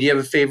 by the way, do you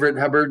have a favorite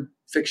Hubbard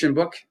fiction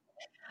book?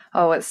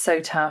 Oh, it's so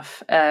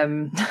tough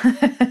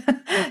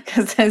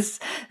because there's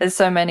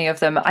so many of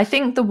them. I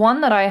think the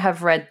one that I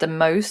have read the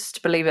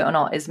most, believe it or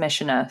not, is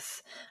Mission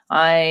Earth.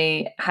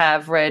 I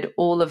have read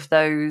all of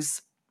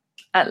those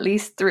at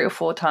least 3 or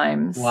 4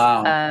 times.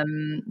 Wow.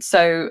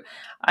 So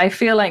I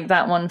feel like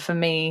that one for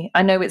me,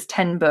 I know it's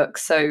 10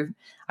 books, so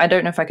I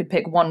don't know if I could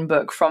pick one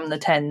book from the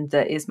 10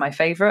 that is my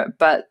favorite,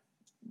 but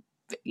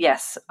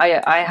yes,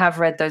 I have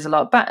read those a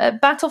lot.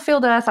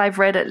 Battlefield Earth, I've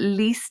read at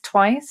least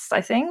twice,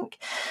 I think.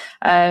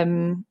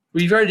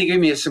 You've already given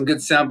me some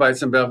good sound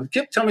bites about.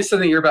 Tell me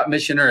something here about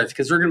Mission Earth,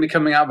 because we're going to be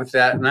coming out with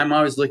that, and I'm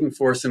always looking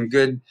for some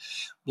good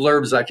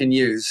blurbs I can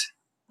use.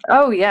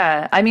 Oh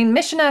yeah, I mean,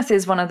 Mission Earth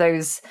is one of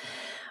those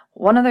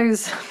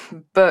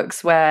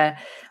books where,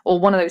 or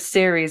one of those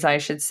series, I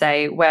should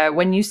say, where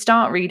when you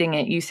start reading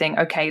it, you think,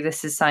 okay,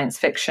 this is science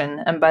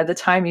fiction, and by the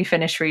time you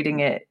finish reading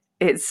it,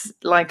 it's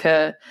like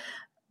a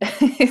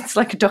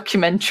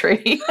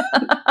documentary.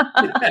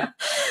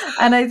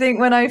 And I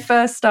think when I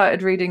first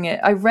started reading it,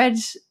 I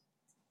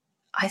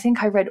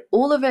think I read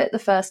all of it the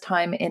first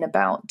time in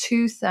about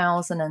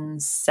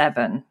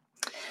 2007.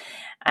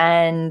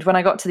 And when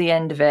I got to the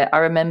end of it, I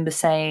remember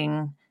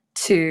saying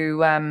to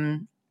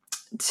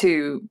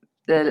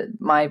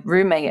my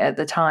roommate at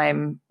the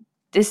time,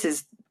 this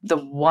is the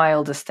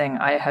wildest thing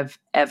I have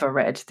ever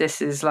read.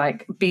 This is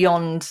like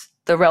beyond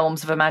the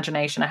realms of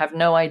imagination. I have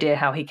no idea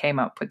how he came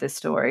up with this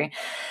story.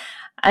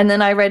 And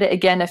then I read it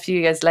again a few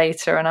years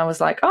later, and I was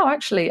like, oh,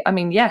 actually, I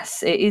mean,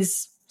 yes, it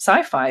is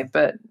sci-fi,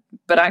 but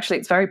actually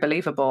it's very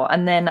believable.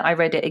 And then I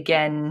read it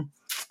again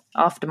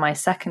after my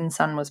second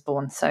son was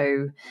born.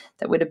 So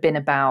that would have been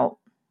about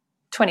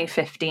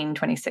 2015,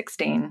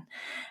 2016.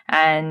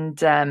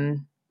 And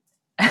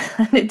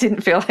And it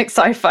didn't feel like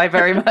sci-fi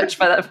very much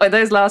by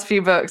those last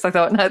few books. I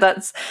thought, no,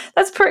 that's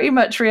pretty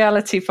much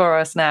reality for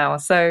us now.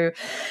 So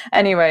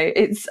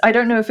anyway, I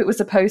don't know if it was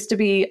supposed to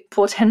be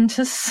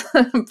portentous,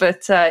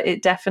 but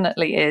it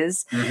definitely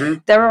is.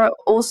 Mm-hmm. There are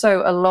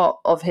also a lot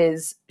of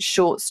his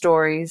short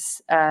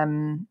stories,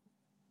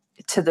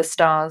 To the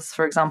Stars,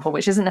 for example,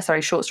 which isn't necessarily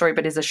a short story,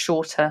 but is a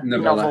shorter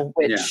novel,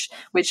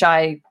 which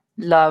I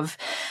love.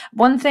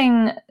 One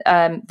thing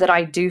that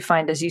I do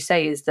find, as you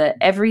say, is that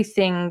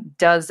everything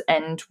does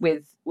end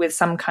with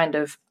some kind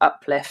of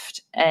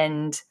uplift.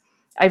 And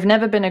I've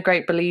never been a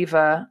great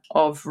believer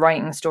of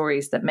writing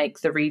stories that make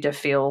the reader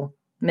feel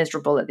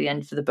miserable at the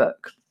end of the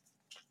book.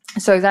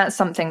 So that's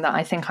something that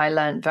I think I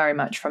learned very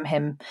much from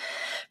him,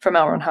 from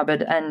L. Ron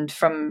Hubbard, and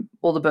from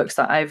all the books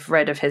that I've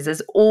read of his.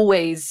 There's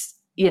always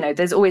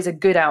a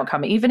good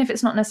outcome, even if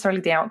it's not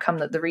necessarily the outcome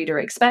that the reader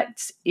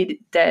expects.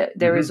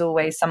 There is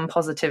always some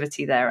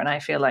positivity there, and I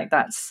feel like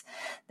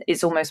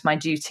it's almost my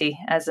duty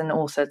as an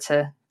author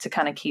to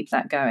kind of keep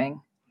that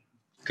going.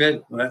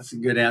 Good. Well, that's a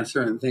good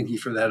answer, and thank you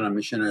for that on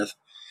Mission Earth.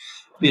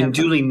 Been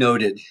duly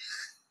noted.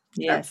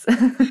 Yes.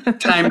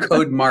 Time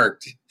code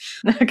marked.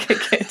 Okay,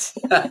 good.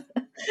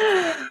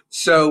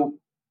 So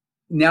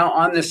now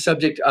on the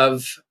subject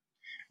of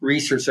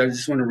research, I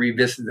just want to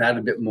revisit that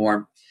a bit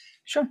more.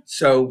 Sure.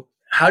 So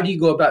how do you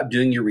go about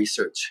doing your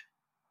research?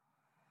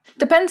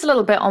 Depends a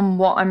little bit on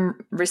what I'm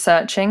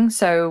researching.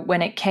 So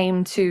when it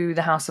came to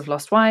the House of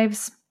Lost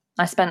Wives,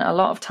 I spent a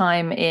lot of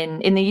time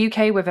in the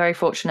UK. We're very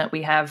fortunate.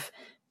 We have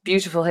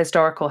beautiful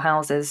historical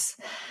houses.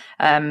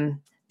 The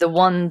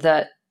one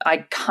that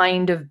I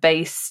kind of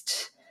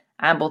based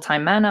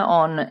Ambletime Manor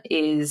on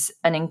is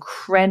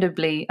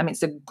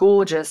it's a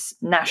gorgeous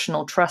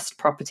National Trust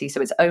property.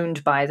 So it's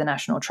owned by the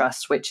National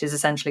Trust, which is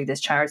essentially this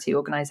charity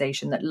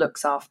organization that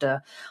looks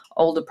after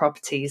older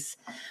properties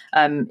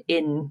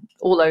in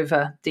all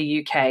over the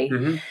UK.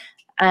 Mm-hmm.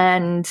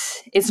 And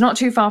it's not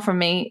too far from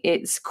me.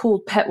 It's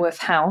called Petworth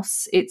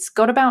House. It's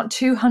got about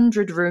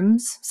 200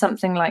 rooms,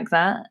 something like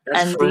that.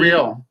 That's for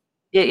real.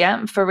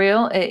 Yeah, for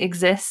real. It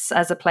exists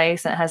as a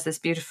place. It has this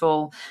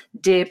beautiful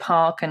deer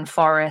park and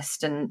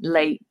forest and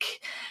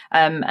lake.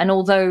 And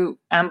although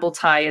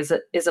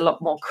Amblety is a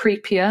lot more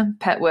creepier,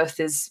 Petworth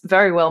is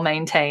very well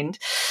maintained.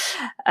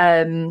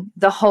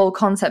 The whole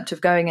concept of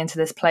going into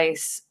this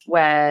place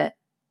where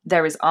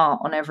there is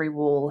art on every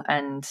wall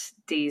and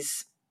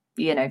these,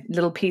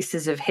 little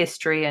pieces of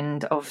history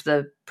and of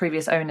the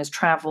previous owner's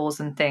travels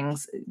and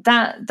things,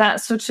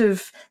 that sort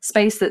of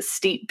space that's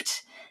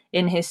steeped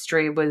in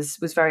history was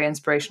very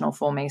inspirational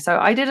for me. So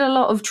I did a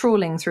lot of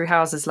trawling through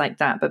houses like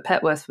that, but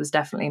Petworth was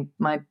definitely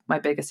my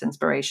biggest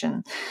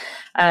inspiration.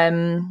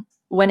 When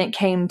it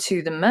came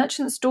to The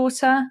Merchant's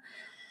Daughter,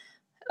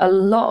 a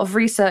lot of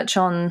research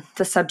on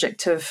the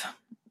subject of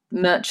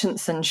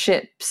merchants and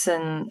ships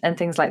and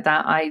things like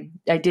that. I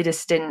did a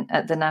stint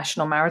at the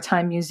National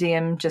Maritime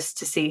Museum just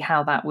to see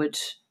how that would,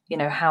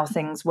 how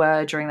things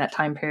were during that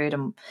time period.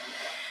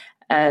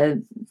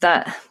 And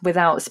that,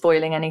 without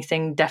spoiling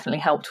anything, definitely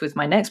helped with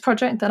my next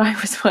project that I'm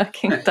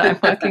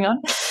working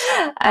on.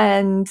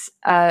 And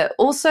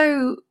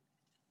also,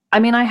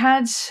 I'm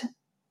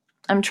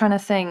trying to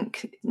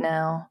think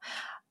now.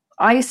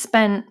 I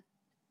spent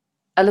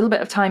a little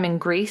bit of time in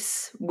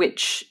Greece,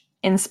 which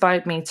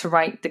inspired me to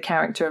write the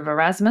character of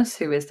Erasmus,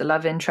 who is the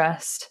love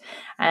interest.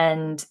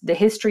 And the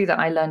history that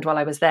I learned while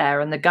I was there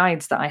and the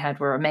guides that I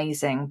had were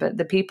amazing. But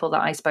the people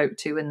that I spoke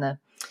to and the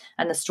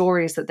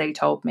stories that they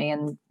told me,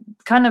 and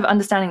kind of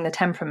understanding the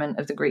temperament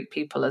of the Greek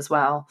people as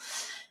well,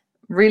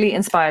 really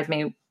inspired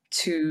me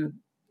to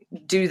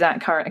do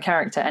that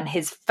character and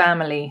his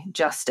family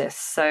justice.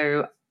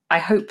 So I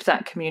hope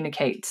that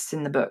communicates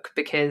in the book,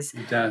 because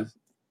it does.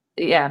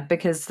 Yeah,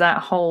 because that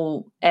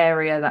whole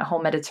area, that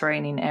whole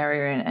Mediterranean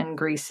area and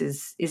Greece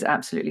is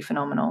absolutely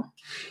phenomenal.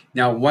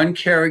 Now, one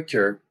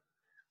character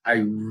I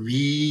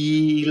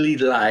really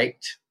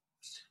liked,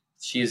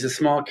 she is a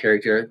small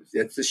character,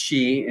 it's a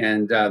she,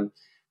 and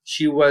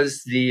she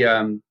was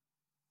the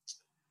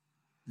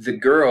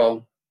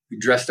girl who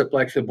dressed up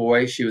like the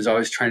boy. She was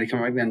always trying to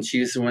come up, and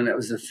she's the one that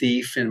was a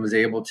thief and was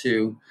able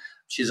to,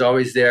 she's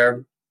always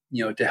there,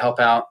 to help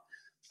out.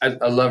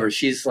 I love her.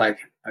 She's like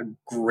a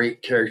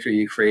great character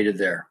you created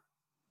there.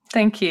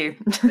 Thank you.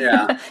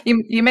 Yeah.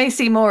 you may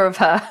see more of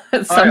her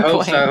at some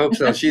point. I hope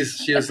so.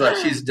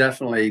 She's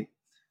definitely,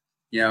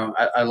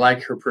 I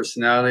like her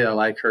personality. I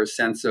like her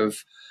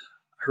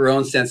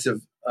own sense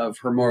of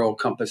her moral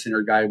compass and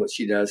her guide, what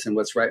she does and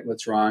what's right,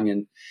 what's wrong.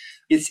 And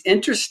it's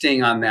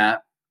interesting on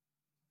that,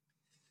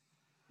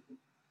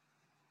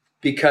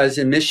 because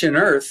in Mission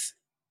Earth,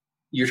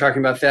 you're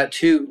talking about that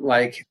too.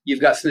 Like,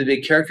 you've got some of the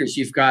big characters.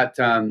 You've got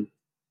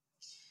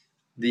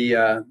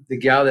the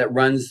gal that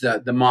runs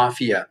the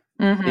mafia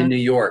in New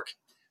York,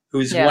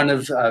 who's one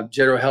of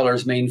General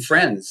Heller's main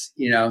friends.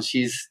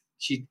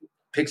 She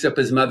picks up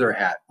his mother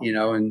hat,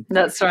 and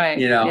that's right.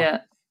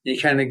 You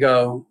kind of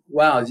go,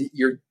 wow,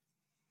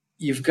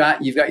 you've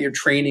got your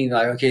training,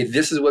 like, okay,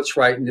 this is what's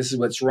right and this is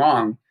what's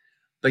wrong.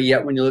 But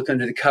yet when you look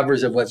under the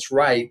covers of what's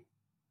right,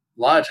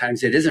 a lot of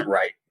times it isn't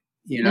right.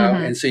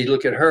 And so you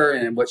look at her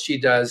and what she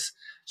does.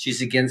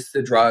 She's against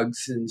the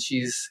drugs and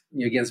she's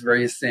against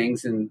various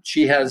things, and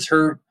she has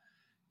her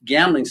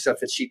gambling stuff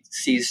that she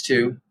sees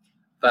too.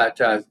 But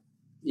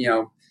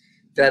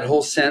that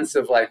whole sense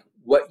of like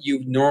what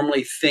you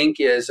normally think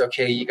is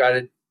okay, you got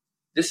to,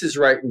 this is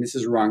right and this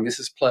is wrong, this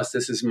is plus,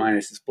 this is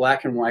minus, it's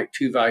black and white,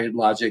 two-valued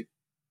logic.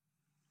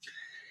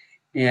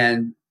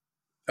 And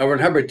Elvin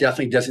Hubbard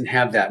definitely doesn't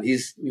have that.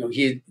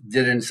 He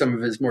did in some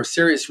of his more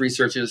serious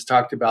researches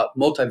talked about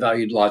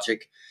multi-valued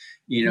logic.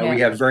 We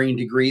have varying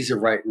degrees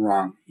of right and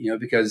wrong,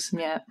 because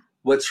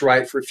what's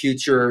right for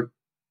future,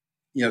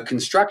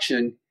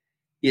 construction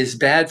is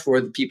bad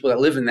for the people that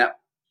live in that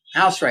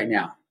house right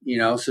now,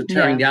 so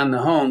tearing down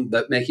the home,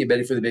 but making it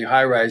better for the big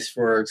high rise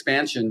for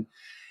expansion.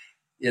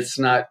 It's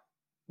not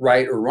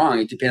right or wrong.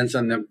 It depends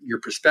on your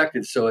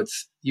perspective. So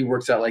he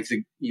works out like,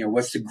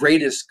 what's the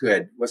greatest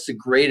good? What's the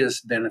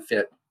greatest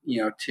benefit,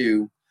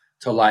 to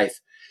life?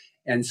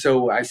 And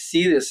so I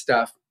see this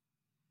stuff.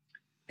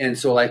 And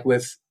so like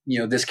with,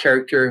 this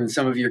character and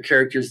some of your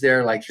characters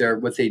there, like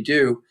what they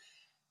do,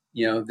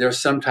 there's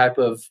some type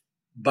of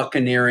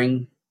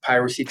buccaneering,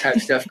 piracy type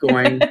stuff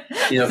going,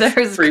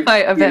 there's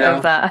quite a bit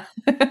of that.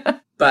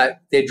 But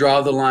they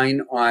draw the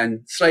line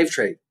on slave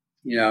trade,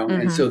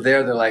 and so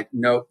they're like,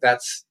 nope,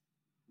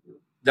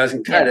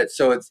 doesn't cut it.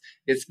 So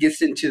it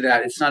gets into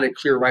that. It's not a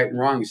clear right and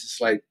wrong. It's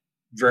just like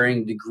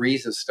varying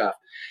degrees of stuff.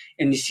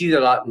 And you see that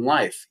a lot in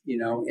life,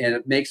 and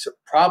it makes a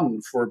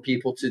problem for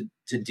people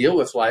to deal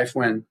with life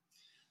when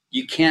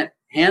you can't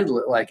handle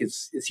it like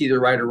it's either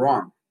right or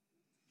wrong.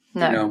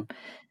 No.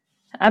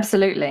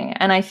 Absolutely.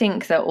 And I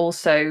think that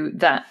also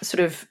that sort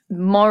of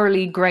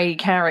morally grey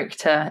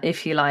character,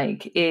 if you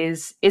like,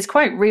 is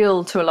quite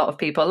real to a lot of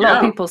people. A lot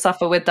of people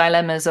suffer with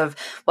dilemmas of,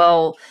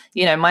 well,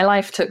 my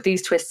life took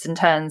these twists and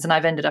turns and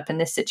I've ended up in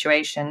this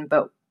situation,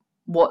 but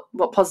what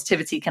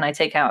positivity can I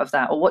take out of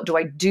that? Or what do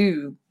I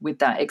do with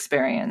that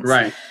experience?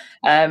 Right.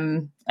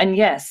 And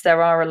yes,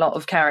 there are a lot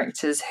of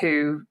characters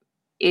who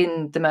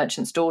in The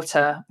Merchant's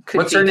Daughter could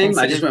What's her name?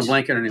 I just went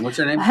blank on her name. What's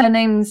her name? Her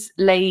name's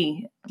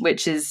Lei,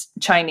 which is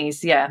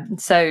Chinese. Yeah.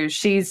 So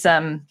she's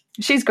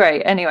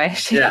great. Anyway,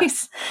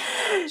 she's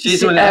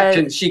one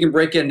that she can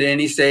break into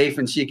any safe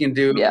and she can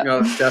do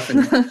stuff.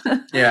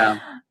 And,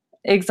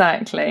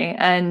 exactly.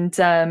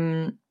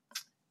 And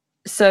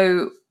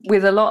so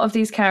with a lot of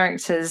these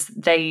characters,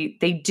 they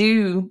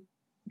do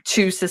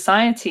to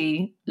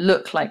society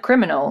look like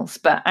criminals,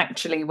 but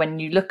actually when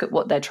you look at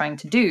what they're trying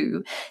to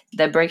do,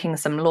 they're breaking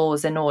some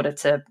laws in order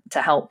to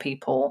help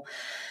people.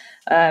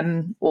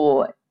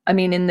 Or I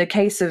mean, in the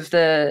case of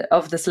the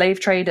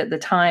slave trade at the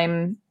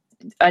time,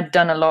 I'd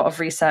done a lot of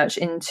research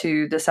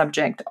into the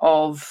subject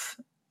of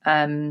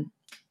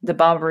the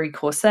Barbary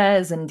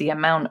Corsairs and the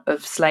amount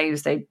of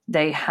slaves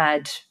they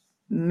had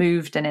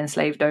moved and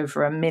enslaved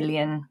over 1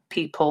 million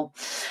people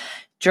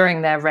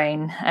during their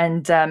reign.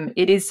 And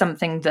it is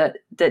something that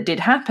did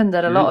happen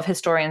that a lot of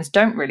historians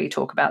don't really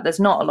talk about. There's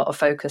not a lot of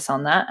focus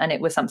on that. And it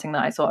was something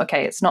that I thought,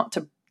 okay, it's not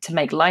to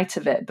make light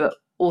of it, but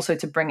also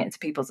to bring it to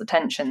people's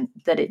attention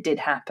that it did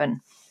happen.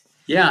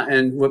 Yeah.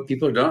 And what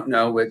people don't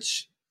know,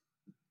 which,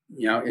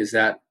 is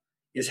that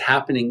is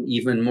happening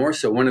even more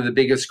so. One of the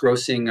biggest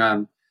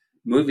grossing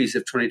movies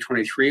of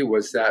 2023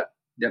 was that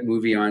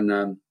movie on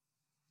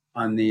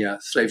the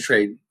slave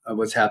trade,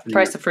 what's happening.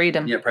 Price of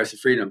Freedom. Yeah, Price of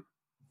Freedom.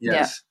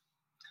 Yes.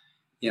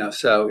 Yeah.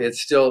 So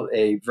it's still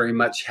a very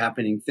much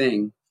happening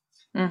thing.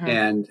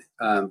 And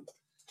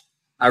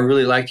I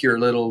really like your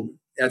little,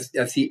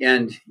 at the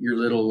end, your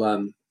little,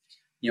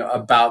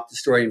 about the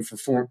story, and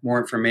for more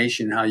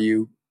information, how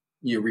you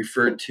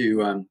referred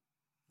to,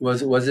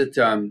 was it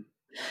so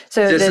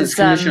Citizens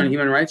Commission on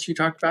Human Rights you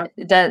talked about?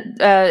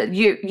 That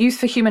Youth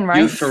for Human Rights.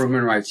 Youth for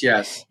Human Rights,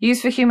 yes.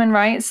 Youth for Human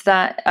Rights.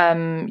 That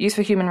Youth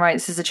for Human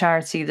Rights is a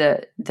charity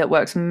that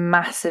works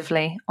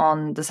massively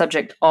on the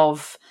subject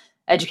of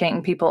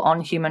educating people on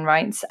human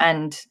rights,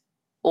 and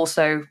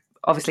also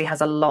obviously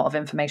has a lot of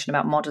information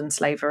about modern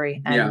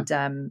slavery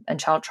and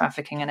child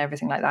trafficking and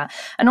everything like that.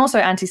 And also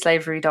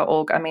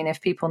antislavery.org. I mean,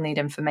 if people need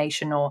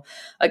information or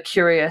are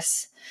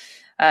curious,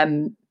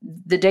 the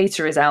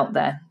data is out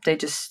there. They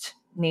just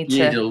need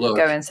to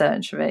go in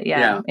search of it.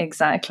 Yeah,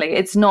 exactly.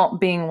 It's not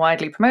being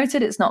widely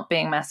promoted. It's not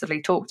being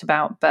massively talked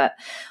about. But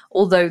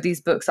although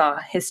these books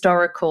are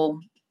historical,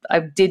 I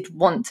did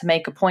want to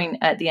make a point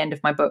at the end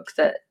of my book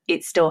that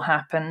it still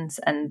happens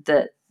and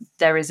that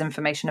there is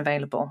information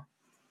available.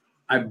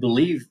 I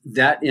believe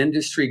that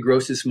industry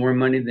grosses more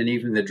money than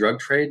even the drug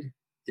trade.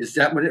 Is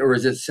that what or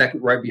is it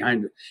second right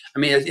behind it? I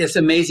mean, it's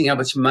amazing how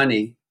much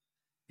money.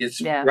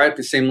 It's right at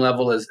the same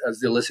level as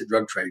the illicit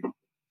drug trade.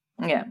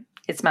 Yeah,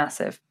 it's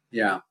massive.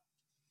 Yeah,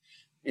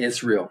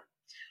 it's real.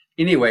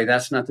 Anyway,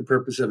 that's not the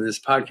purpose of this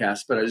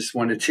podcast, but I just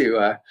wanted to,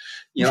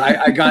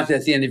 I got that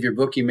at the end of your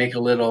book, you make a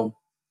little,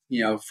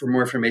 for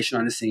more information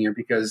on this thing here,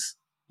 because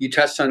you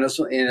touched on this,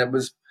 and it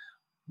was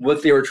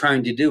what they were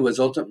trying to do was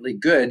ultimately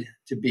good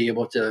to be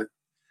able to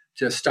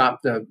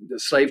stop the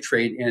slave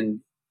trade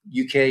in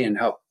UK and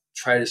help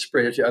try to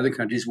spread it to other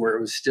countries where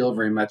it was still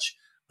very much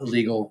a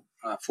legal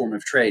form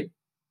of trade.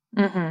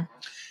 And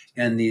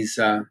and these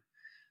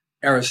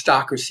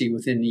aristocracy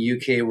within the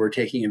UK were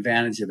taking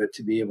advantage of it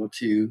to be able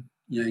to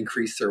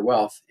increase their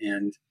wealth.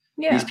 And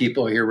these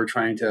people here were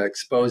trying to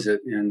expose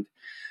it, and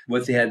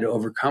what they had to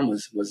overcome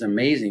was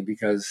amazing,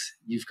 because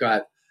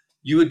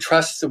you would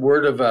trust the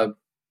word of a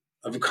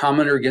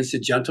commoner against a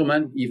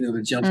gentleman, even though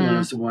the gentleman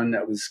was the one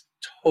that was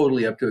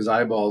totally up to his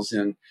eyeballs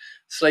in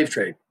slave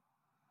trade.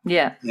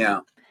 Yeah. Yeah.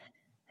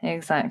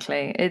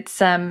 Exactly. It's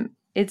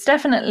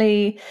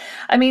definitely,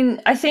 I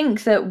mean, I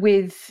think that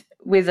with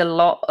a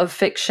lot of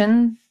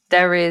fiction,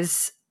 there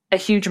is a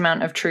huge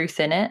amount of truth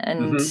in it.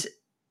 And,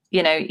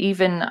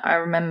 even I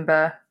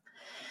remember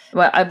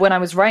when I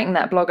was writing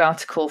that blog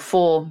article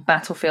for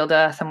Battlefield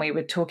Earth, and I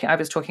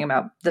was talking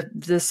about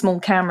the small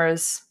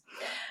cameras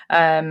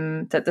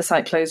that the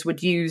Cyclos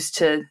would use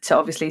to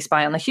obviously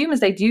spy on the humans.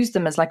 They'd use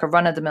them as like a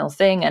run-of-the-mill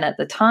thing. And at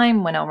the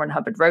time when L. Ron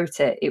Hubbard wrote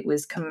it, it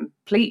was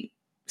complete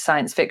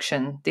science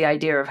fiction, the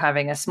idea of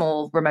having a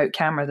small remote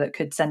camera that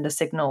could send a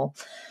signal,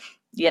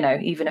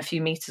 even a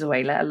few meters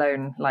away, let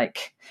alone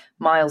like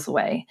miles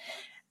away.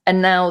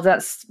 And now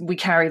we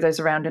carry those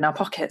around in our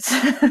pockets.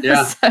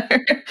 Yeah.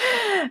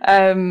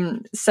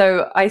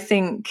 So I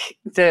think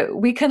that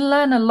we can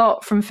learn a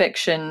lot from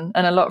fiction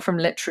and a lot from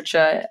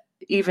literature,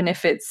 even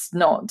if it's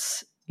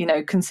not,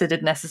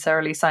 considered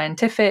necessarily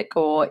scientific,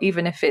 or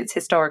even if it's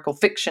historical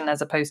fiction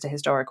as opposed to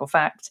historical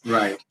fact.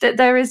 Right.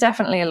 There is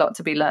definitely a lot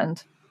to be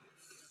learned.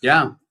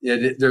 Yeah,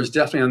 there's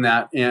definitely on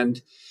that.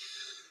 And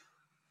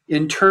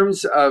in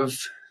terms of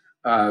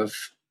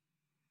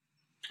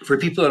for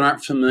people that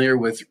aren't familiar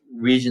with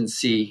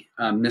Regency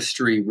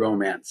mystery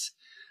romance,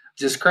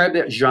 describe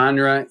that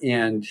genre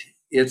and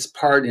its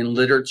part in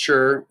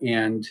literature.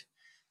 And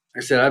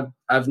like I said,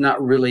 I've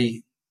not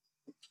really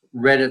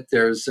read it.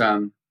 There's I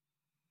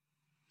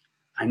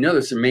know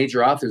there's some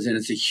major authors, and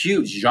it's a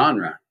huge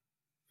genre.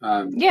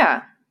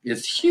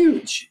 It's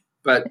huge,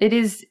 but it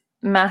is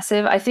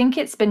massive. I think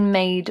it's been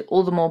made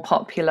all the more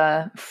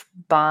popular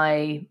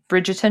by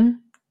Bridgerton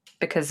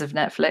because of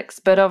Netflix,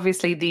 but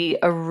obviously the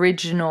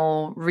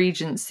original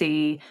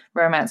Regency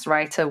romance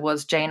writer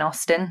was Jane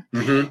Austen.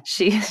 Mm-hmm.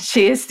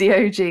 She is the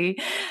OG.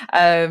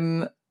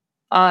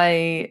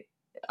 I've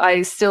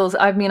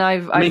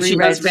she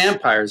has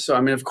vampires, so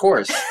of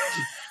course.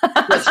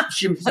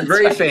 She's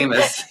very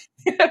famous.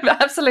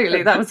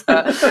 Absolutely, that was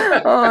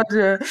her. Oh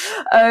dear.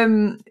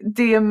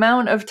 The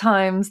amount of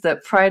times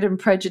that Pride and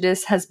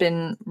Prejudice has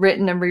been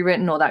written and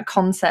rewritten, or that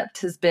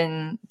concept has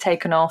been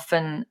taken off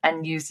and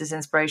used as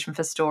inspiration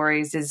for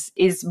stories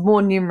is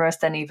more numerous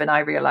than even I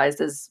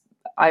realized, as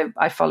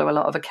I follow a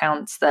lot of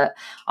accounts that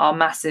are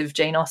massive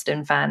Jane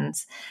Austen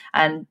fans,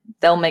 and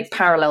they'll make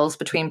parallels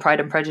between Pride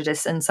and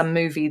Prejudice and some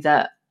movie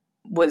that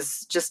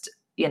was just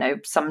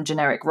some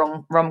generic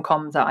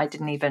rom-com that I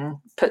didn't even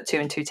put two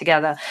and two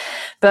together.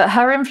 But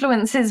her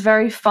influence is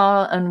very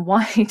far and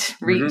wide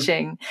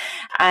reaching.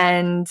 Mm-hmm.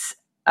 And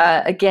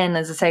again,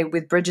 as I say,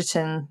 with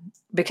Bridgerton,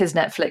 because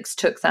Netflix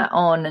took that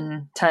on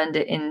and turned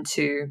it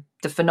into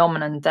the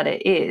phenomenon that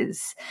it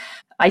is,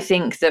 I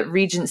think that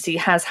Regency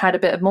has had a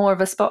bit more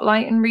of a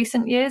spotlight in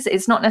recent years.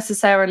 It's not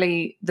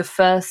necessarily the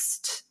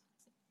first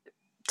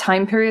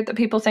time period that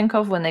people think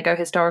of when they go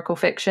historical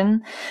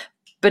fiction,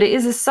 but it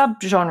is a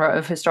subgenre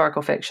of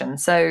historical fiction.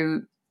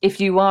 So if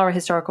you are a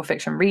historical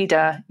fiction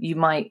reader, you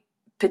might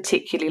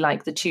particularly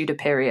like the Tudor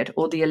period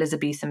or the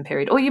Elizabethan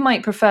period, or you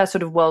might prefer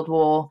sort of World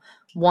War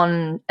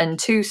I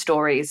and II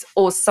stories,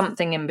 or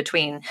something in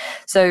between.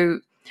 So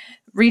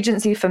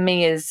Regency for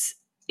me is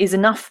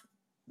enough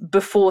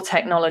before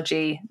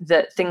technology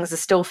that things are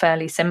still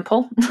fairly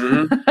simple.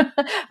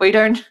 Mm-hmm. we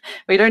don't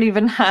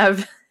even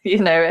have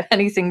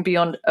anything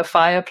beyond a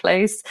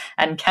fireplace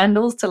and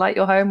candles to light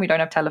your home. We don't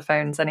have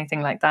telephones,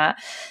 anything like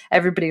that.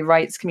 Everybody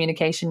writes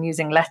communication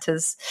using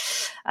letters,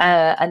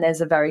 and there's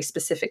a very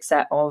specific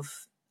set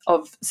of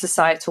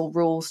societal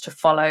rules to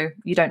follow.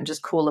 You don't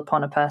just call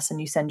upon a person,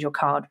 you send your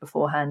card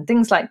beforehand,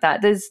 things like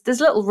that. There's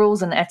little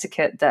rules and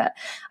etiquette that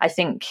I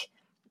think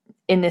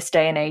in this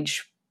day and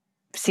age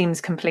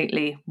seems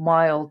completely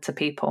wild to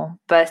people,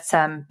 but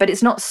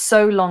it's not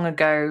so long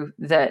ago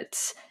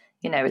that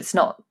it's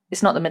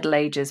not the Middle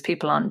Ages.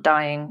 People aren't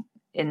dying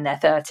in their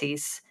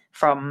 30s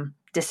from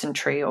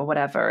dysentery or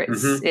whatever.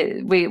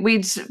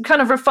 We'd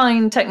kind of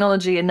refined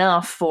technology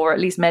enough, or at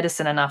least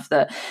medicine enough,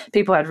 that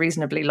people had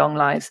reasonably long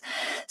lives.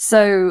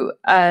 So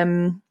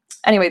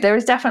anyway, there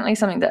is definitely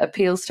something that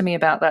appeals to me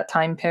about that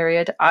time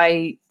period.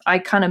 I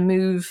kind of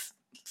move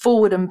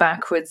forward and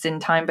backwards in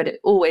time, but it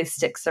always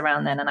sticks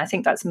around then. And I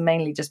think that's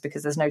mainly just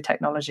because there's no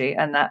technology,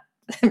 and that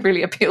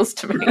really appeals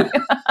to me.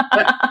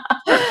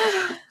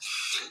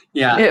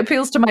 Yeah. It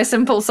appeals to my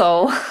simple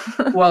soul.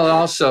 Well,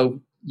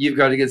 also, you've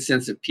got a good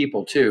sense of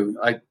people too.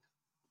 Like,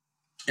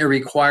 it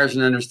requires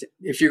an understanding.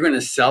 If you're going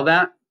to sell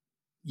that,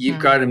 you've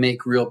got to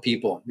make real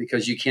people,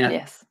 because you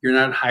can't, you're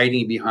not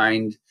hiding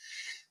behind,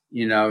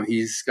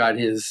 he's got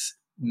his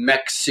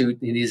mech suit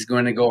and he's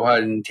going to go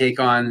out and take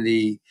on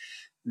the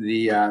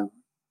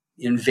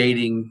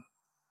invading,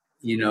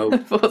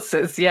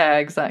 forces. Yeah,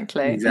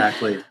 exactly.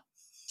 Exactly.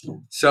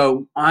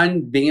 So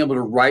on being able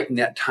to write in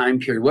that time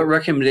period, what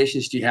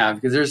recommendations do you have?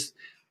 Because there's,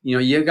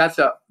 you got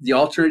the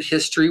alternate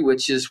history,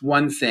 which is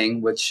one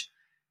thing, which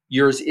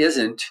yours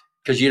isn't,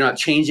 because you're not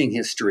changing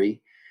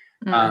history.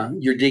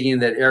 You're digging in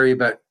that area.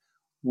 But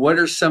what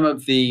are some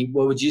of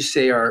what would you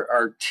say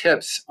are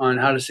tips on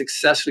how to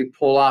successfully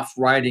pull off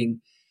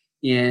writing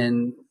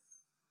in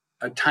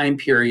a time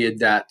period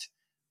that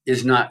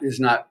is not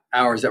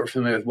ours, that we're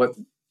familiar with?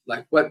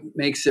 What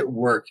makes it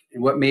work,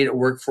 and what made it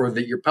work for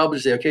your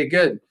publisher? Say, okay,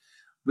 good,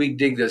 we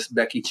dig this,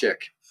 Becky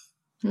Chick.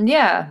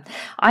 Yeah,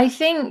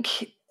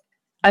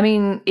 I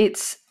mean,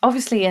 it's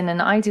obviously in an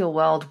ideal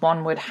world,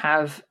 one would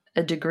have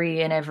a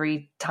degree in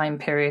every time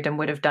period and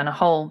would have done a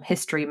whole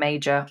history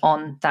major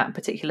on that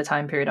particular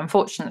time period.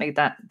 Unfortunately,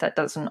 that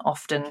doesn't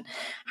often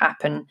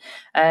happen.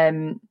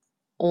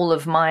 All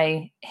of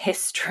my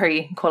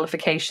history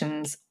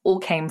qualifications all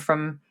came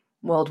from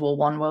World War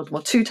I, World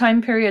War II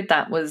time period.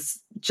 That was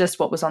just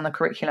what was on the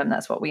curriculum.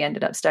 That's what we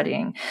ended up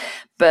studying.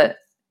 But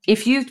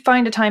if you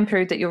find a time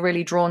period that you're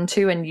really drawn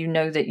to, and you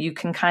know that you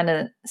can kind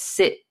of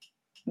sit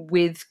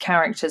with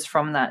characters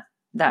from that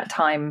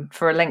time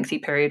for a lengthy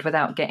period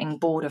without getting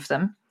bored of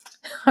them,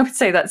 I would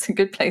say that's a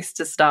good place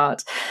to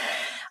start.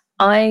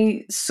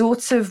 I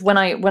sort of, when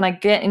I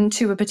get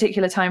into a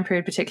particular time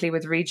period, particularly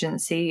with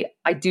Regency,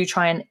 I do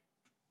try and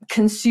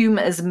consume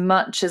as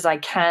much as I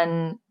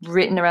can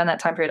written around that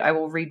time period. I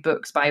will read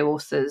books by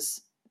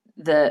authors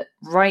that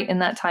write in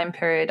that time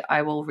period.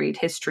 I will read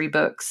history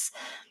books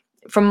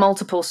from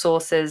multiple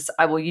sources.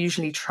 I will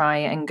usually try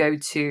and go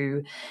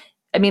to,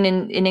 I mean,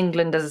 in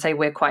England, as I say,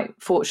 we're quite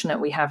fortunate.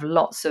 We have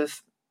lots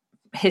of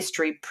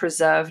history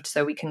preserved,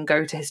 so we can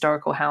go to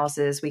historical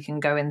houses, we can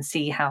go and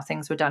see how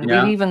things were done.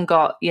 Yeah. We've even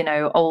got,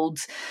 old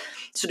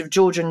sort of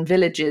Georgian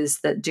villages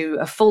that do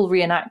a full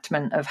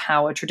reenactment of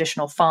how a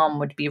traditional farm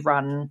would be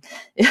run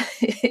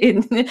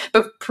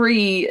but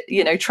pre,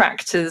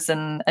 tractors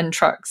and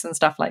trucks and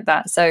stuff like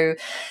that. So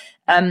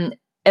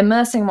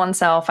immersing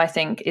oneself, I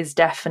think, is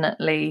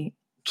definitely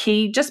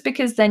key, just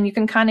because then you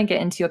can kind of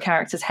get into your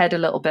character's head a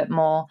little bit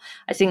more.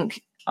 I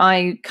think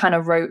I kind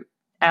of wrote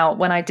out,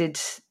 when I did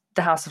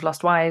The House of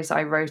Lost Wives,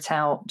 I wrote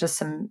out just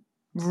some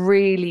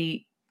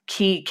really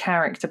key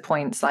character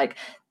points, like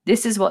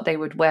this is what they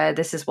would wear,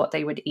 this is what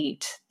they would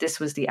eat, this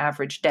was the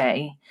average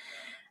day,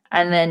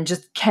 and then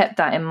just kept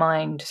that in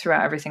mind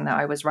throughout everything that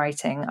I was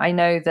writing. I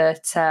know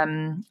that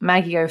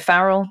Maggie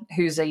O'Farrell,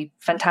 who's a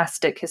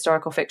fantastic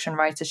historical fiction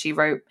writer, she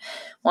wrote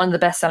one of the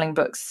best-selling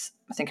books,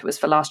 I think it was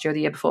for last year or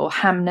the year before,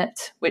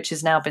 Hamnet, which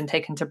has now been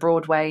taken to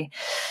Broadway,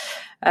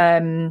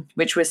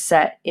 which was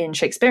set in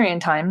Shakespearean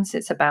times.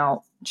 It's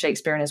about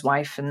Shakespeare and his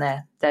wife and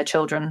their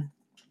children.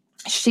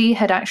 She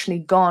had actually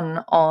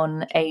gone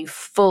on a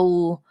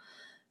full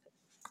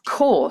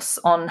course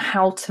on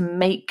how to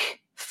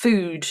make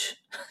food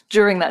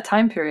during that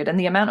time period, and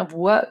the amount of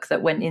work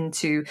that went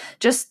into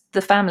just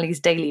the family's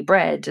daily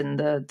bread and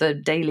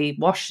the daily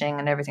washing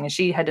and everything. And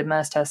she had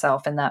immersed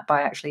herself in that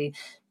by actually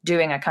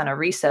doing a kind of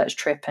research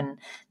trip and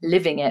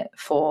living it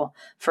for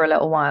a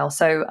little while.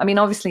 So, I mean,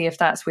 obviously, if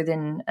that's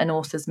within an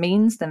author's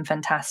means, then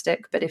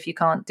fantastic. But if you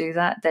can't do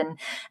that, then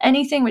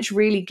anything which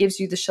really gives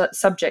you the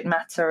subject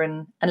matter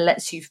and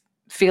lets you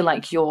feel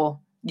like you're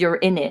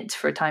in it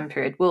for a time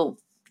period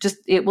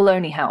it will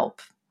only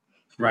help.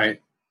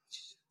 Right.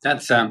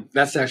 That's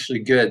actually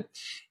good.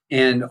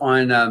 And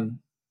on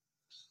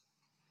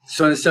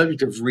so on the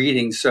subject of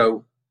reading,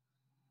 so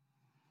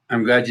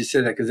I'm glad you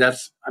said that, because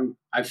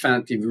I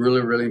found it to be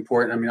really, really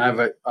important. I mean,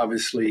 I've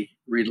obviously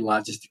read a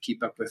lot just to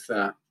keep up with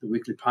the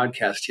weekly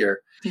podcast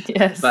here.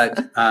 Yes.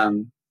 But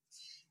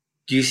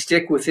do you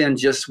stick within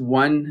just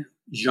one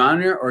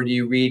genre, or do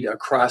you read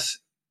across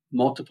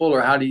multiple,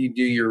 or how do you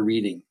do your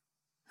reading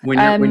when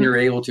you're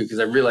able to? Because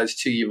I realized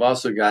too,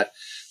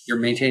 you're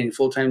maintaining a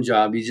full-time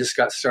job. You just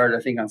got started, I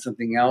think, on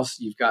something else.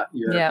 You've got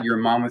you're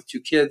a mom with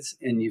 2 kids,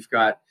 and you've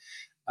got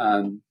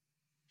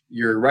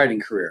your writing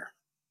career.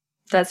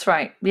 That's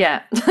right.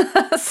 Yeah.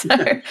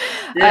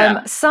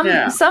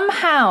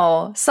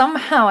 Somehow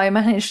I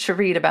managed to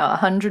read about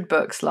 100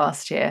 books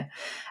last year.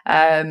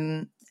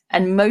 And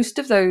most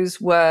of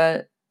those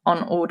were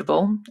on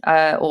Audible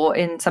or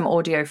in some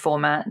audio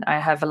format. I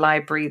have a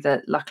library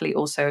that luckily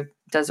also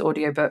does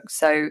audiobooks.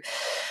 So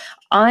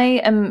I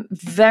am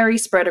very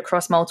spread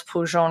across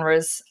multiple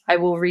genres. I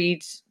will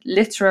read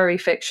literary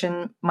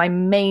fiction. My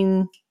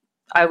main,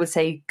 I would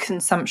say,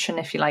 consumption,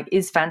 if you like,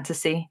 is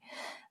fantasy.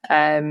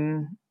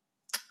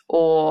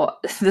 Or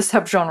the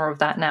subgenre of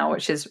that now,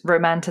 which is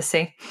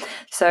romantasy.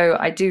 So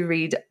I do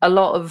read a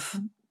lot of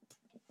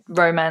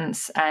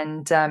romance,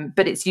 and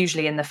but it's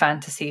usually in the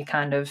fantasy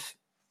kind of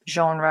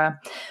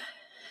genre.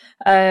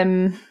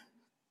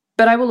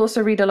 But I will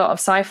also read a lot of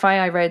sci-fi.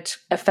 I read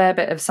a fair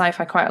bit of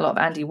sci-fi, quite a lot of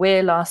Andy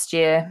Weir last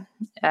year,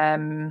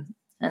 and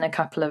a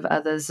couple of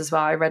others as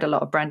well. I read a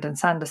lot of Brandon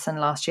Sanderson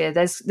last year.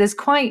 There's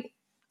quite.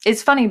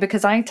 It's funny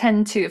because I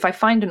tend to, if I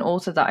find an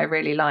author that I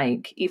really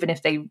like, even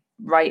if they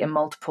write in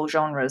multiple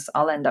genres,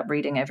 I'll end up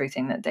reading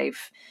everything that they've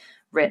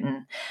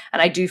written.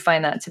 And I do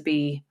find that to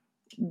be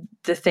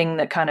the thing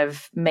that kind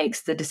of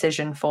makes the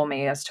decision for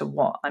me as to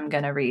what I'm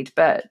going to read.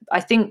 But I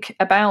think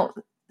about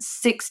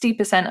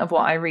 60% of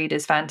what I read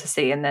is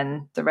fantasy, and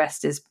then the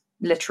rest is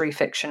literary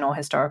fiction or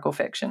historical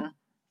fiction.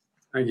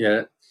 I get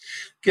it.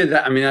 Good.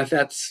 I mean,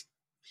 that's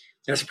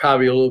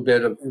probably a little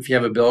bit of, if you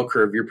have a bell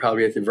curve, you're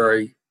probably at the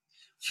very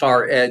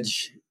far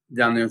edge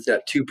down there with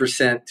that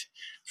 2%,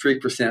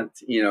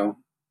 3%,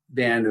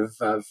 band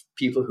of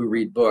people who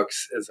read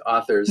books as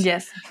authors.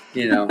 Yes.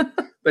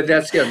 But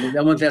that's good.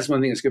 That's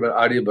one thing that's good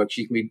about audiobooks.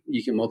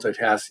 You can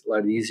multitask a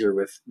lot easier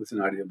with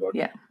an audiobook.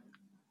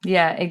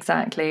 Yeah,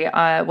 exactly.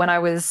 When I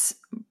was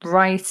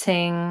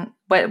writing,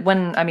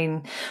 when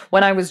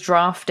I was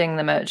drafting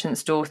The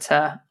Merchant's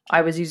Daughter, I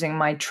was using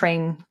my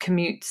train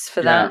commutes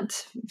for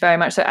that very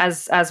much. So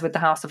as with The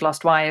House of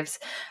Lost Wives,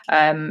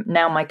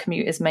 now my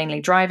commute is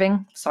mainly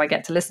driving. So I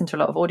get to listen to a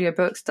lot of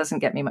audiobooks. Doesn't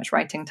get me much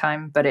writing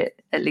time, but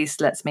it at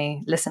least lets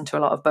me listen to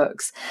a lot of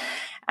books.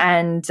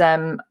 And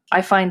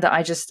I find that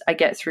I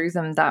get through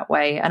them that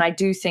way. And I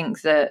do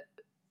think that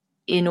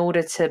in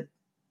order to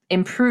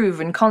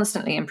improve and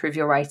constantly improve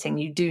your writing,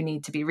 you do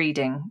need to be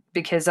reading,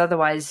 because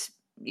otherwise,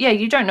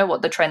 you don't know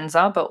what the trends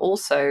are, but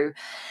also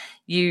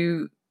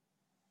you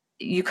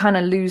kind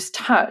of lose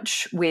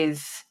touch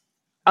with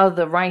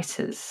other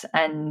writers.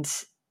 And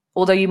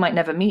although you might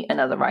never meet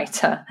another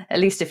writer, at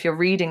least if you're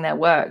reading their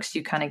works,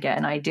 you kind of get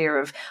an idea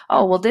of,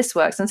 oh, well, this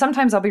works. And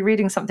sometimes I'll be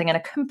reading something in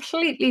a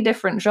completely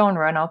different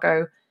genre and I'll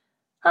go,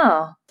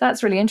 oh,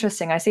 that's really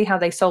interesting. I see how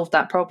they solved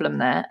that problem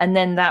there. And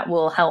then that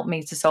will help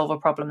me to solve a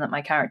problem that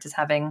my character's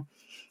having,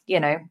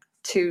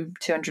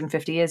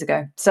 250 years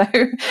ago. So,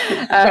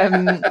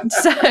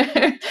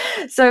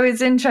 so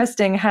it's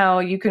interesting how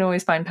you can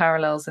always find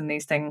parallels in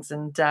these things.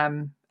 And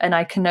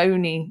I can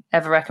only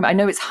ever recommend, I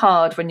know it's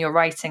hard when you're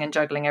writing and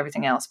juggling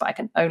everything else, but I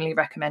can only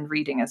recommend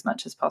reading as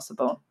much as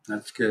possible.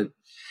 That's good.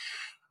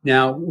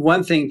 Now,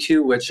 one thing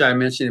too, which I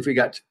mentioned, if we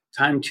got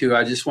time to,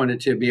 I just wanted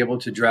to be able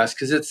to address,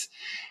 because it's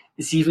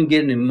even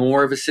getting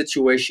more of a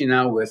situation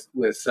now with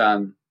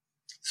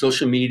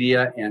social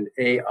media and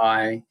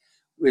AI.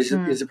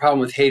 Is a problem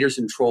with haters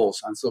and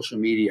trolls on social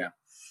media.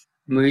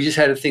 I mean, we just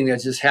had a thing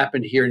that just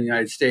happened here in the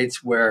United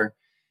States where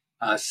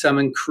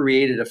someone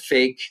created a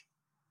fake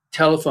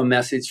telephone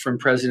message from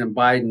President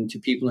Biden to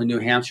people in New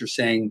Hampshire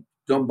saying,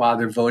 don't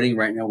bother voting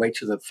right now, wait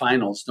till the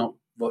finals, don't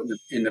vote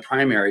in the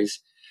primaries.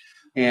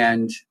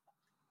 And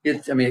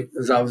it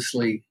was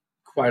obviously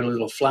quite a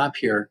little flap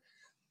here,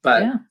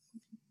 but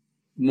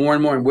more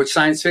and more, which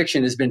science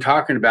fiction has been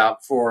talking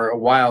about for a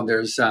while,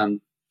 there's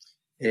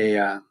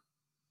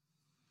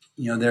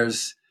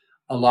there's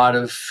a lot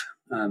of,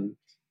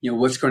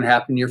 what's going to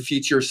happen in your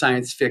future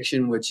science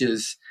fiction, which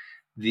is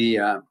the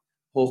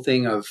whole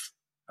thing of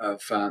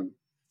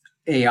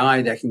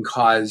AI that can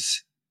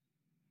cause,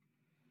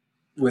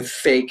 with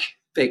fake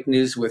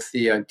news, with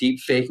the deep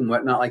fake and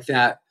whatnot like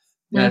that,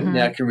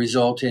 that can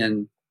result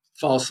in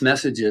false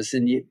messages.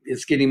 And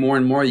it's getting more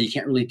and more, you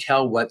can't really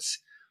tell what's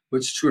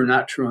true or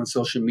not true on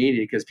social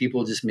media, because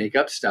people just make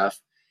up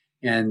stuff.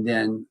 And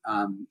then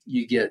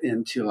you get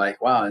into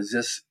like, wow,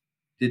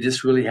 did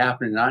this really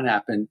happen or not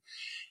happen?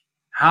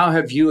 How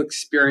have you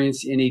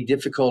experienced any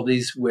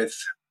difficulties with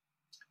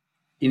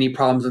any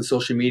problems on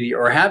social media,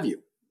 or have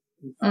you?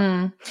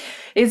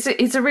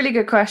 It's a really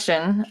good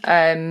question.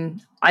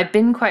 I've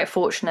been quite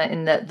fortunate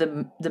in that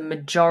the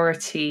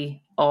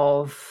majority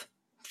of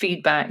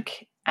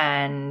feedback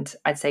and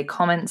I'd say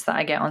comments that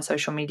I get on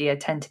social media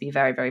tend to be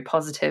very, very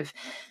positive.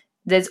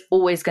 There's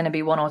always going to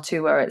be one or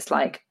two where it's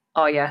like,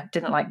 oh yeah,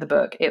 didn't like the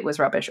book, it was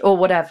rubbish, or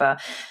whatever.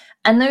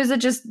 And those are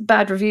just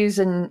bad reviews,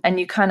 and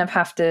you kind of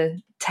have to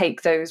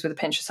take those with a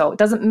pinch of salt. It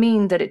doesn't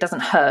mean that it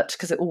doesn't hurt,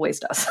 because it always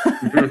does.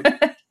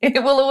 Mm-hmm.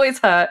 It will always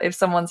hurt if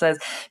someone says,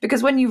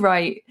 because when you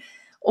write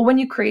or when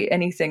you create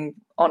anything,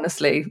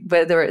 honestly,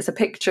 whether it's a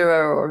picture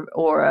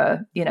or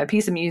a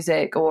piece of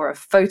music or a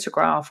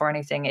photograph or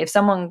anything, if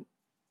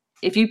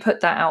you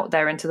put that out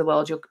there into the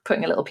world, you're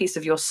putting a little piece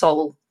of your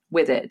soul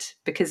with it,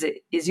 because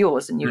it is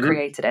yours and you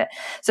created it.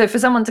 So for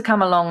someone to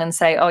come along and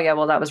say, oh yeah,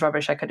 well, that was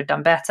rubbish, I could have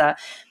done better,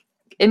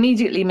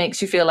 immediately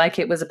makes you feel like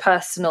it was a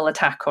personal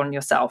attack on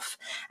yourself.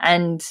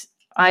 And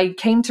I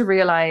came to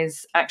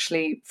realize,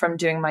 actually, from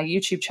doing my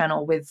YouTube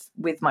channel with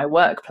my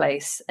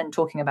workplace and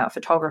talking about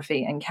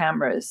photography and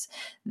cameras,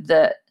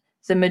 that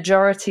the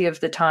majority of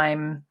the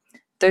time,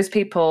 those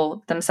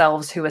people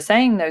themselves who are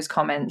saying those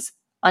comments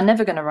are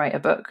never going to write a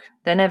book.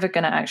 They're never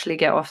going to actually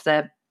get off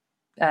their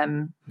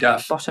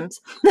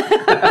bottoms.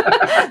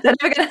 They're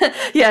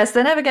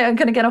never going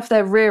to get off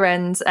their rear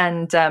ends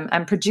and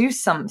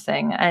produce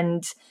something.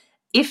 And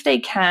if they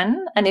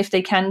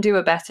can do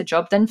a better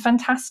job, then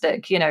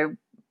fantastic.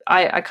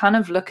 I kind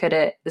of look at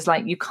it as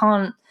like, you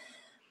can't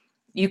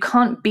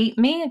beat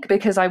me,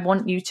 because I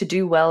want you to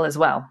do well as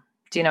well.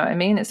 Do you know what I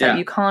mean? It's like,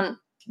 you can't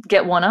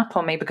get one up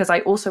on me, because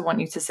I also want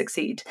you to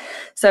succeed.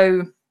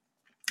 So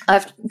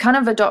I've kind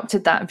of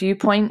adopted that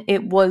viewpoint.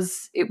 It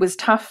was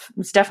tough. It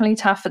was definitely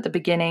tough at the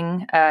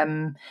beginning.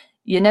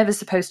 You're never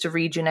supposed to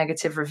read your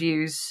negative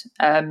reviews.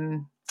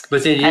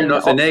 But then you don't know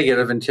it's a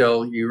negative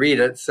until you read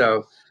it.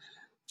 So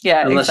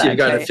Yeah, unless exactly. you've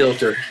got a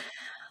filter.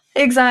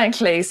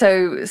 Exactly.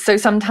 So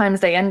sometimes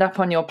they end up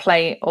on your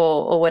plate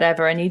or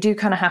whatever, and you do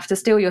kind of have to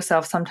steel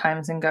yourself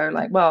sometimes and go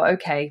like, well,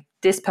 okay,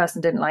 this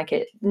person didn't like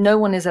it. No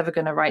one is ever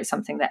going to write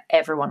something that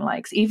everyone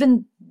likes.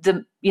 Even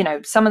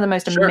some of the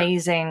most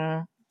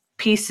amazing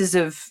pieces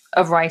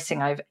of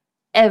writing I've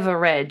ever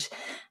read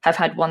have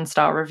had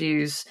 1-star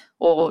reviews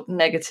or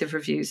negative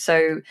reviews.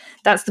 So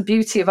that's the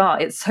beauty of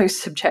art. It's so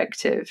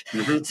subjective.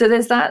 Mm-hmm. So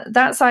there's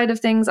that side of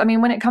things. I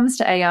mean, when it comes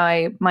to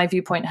AI, my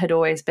viewpoint had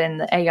always been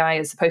that AI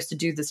is supposed to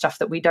do the stuff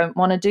that we don't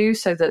want to do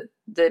so that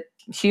the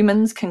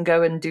humans can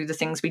go and do the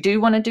things we do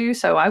want to do.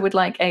 So I would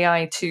like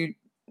AI to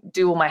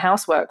do all my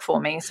housework for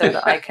me so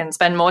that I can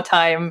spend more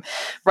time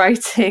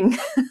writing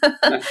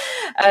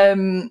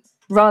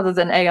rather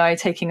than AI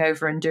taking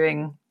over and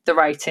doing the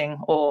writing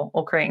or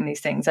creating these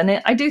things. And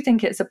I do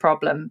think it's a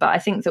problem, but I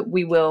think that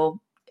we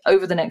will,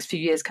 over the next few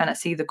years, kind of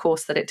see the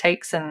course that it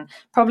takes and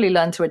probably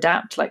learn to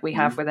adapt like we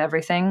have with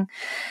everything.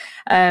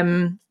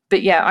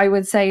 But yeah, I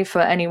would say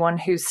for anyone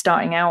who's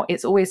starting out,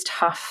 it's always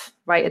tough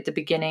right at the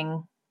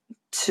beginning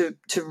to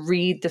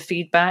read the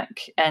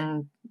feedback,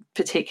 and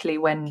particularly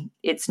when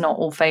it's not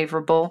all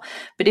favorable.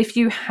 But if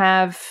you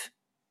have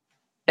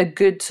a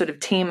good sort of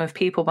team of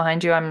people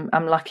behind you,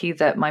 I'm lucky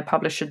that my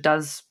publisher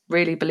does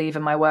really believe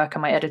in my work,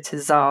 and my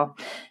editors are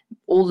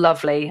all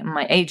lovely, and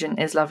my agent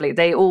is lovely.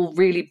 They all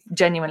really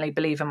genuinely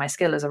believe in my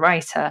skill as a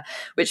writer,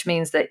 which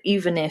means that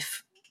even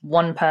if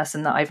one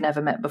person that I've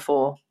never met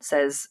before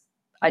says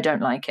I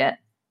don't like it,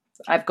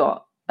 I've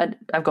got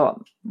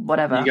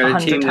whatever, you got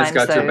 100 a team times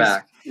that's got your those.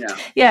 back.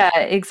 Yeah,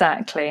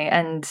 exactly.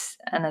 And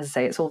as I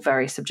say, it's all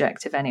very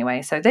subjective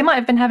anyway. So they might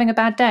have been having a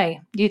bad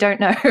day. You don't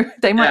know.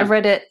 They might have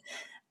read it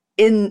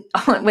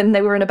when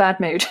they were in a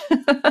bad mood.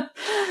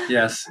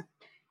 Yes.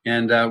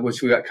 And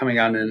which we got coming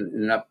out in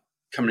an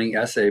upcoming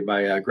essay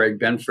by Greg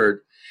Benford,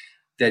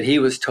 that he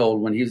was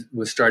told when he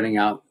was starting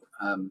out,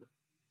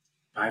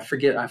 I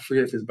forget if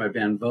it was by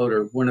Van Vogt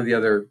or one of the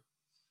other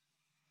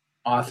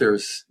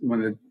authors,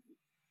 one of the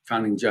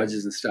founding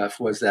judges and stuff,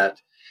 was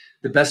that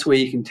the best way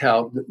you can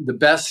tell, the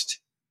best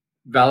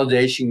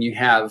validation you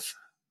have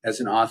as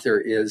an author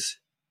is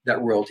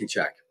that royalty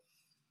check,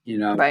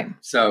 Right.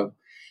 So,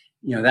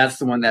 that's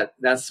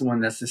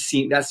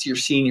that's your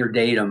senior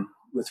datum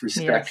with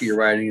respect to your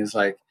writing, is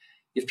like,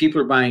 if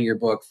people are buying your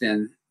book,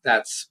 then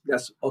that's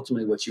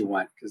ultimately what you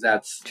want, because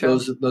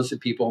those are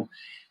people.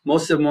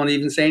 Most of them won't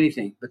even say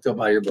anything, but they'll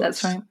buy your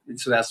books. That's right. And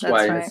so that's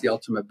why it's the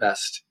ultimate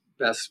best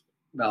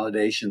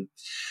validation.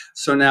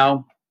 So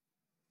now,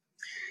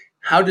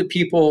 how do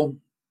people,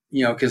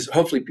 because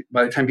hopefully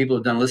by the time people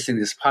are done listening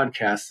to this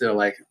podcast, they're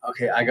like,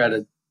 okay, I got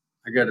to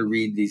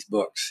read these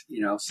books,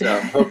 so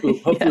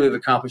hopefully we've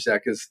accomplished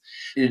that, because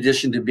in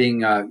addition to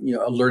being a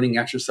learning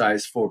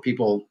exercise for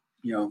people,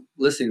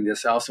 listening to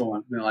this, I also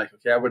want to like,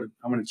 okay, I want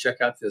to check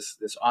out this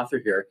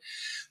author here.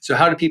 So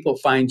how do people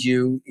find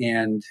you?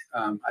 And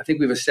I think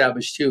we've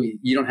established too,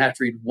 you don't have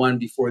to read one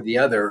before the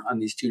other on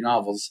these two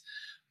novels,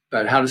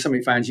 but how does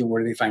somebody find you?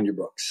 Where do they find your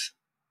books?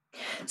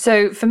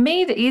 So for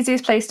me, the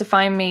easiest place to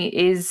find me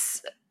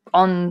is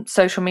on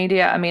social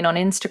media. I mean, on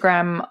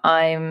Instagram,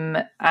 I'm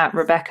at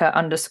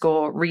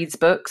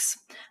Rebecca_readsbooks,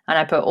 and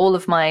I put all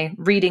of my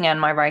reading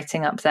and my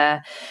writing up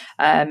there.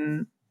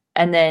 And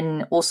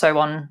then also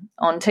on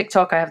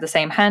TikTok, I have the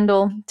same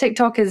handle.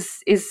 TikTok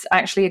is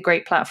actually a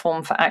great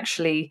platform for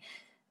actually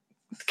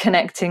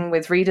connecting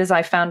with readers.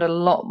 I found a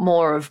lot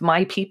more of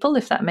my people,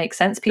 if that makes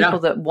sense, people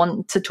that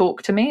want to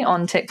talk to me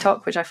on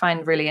TikTok, which I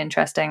find really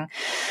interesting.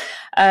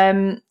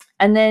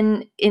 And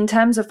then in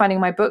terms of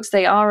finding my books,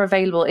 they are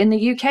available in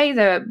the UK.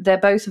 They're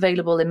both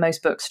available in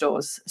most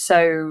bookstores.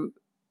 So,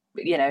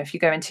 if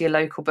you go into your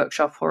local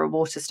bookshop or a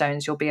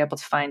Waterstones, you'll be able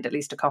to find at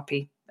least a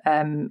copy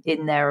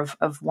in there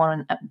of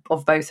one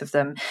of both of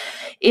them.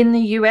 In the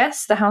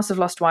US, The House of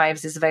Lost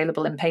Wives is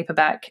available in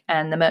paperback,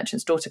 and The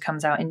Merchant's Daughter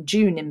comes out in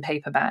June in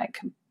paperback.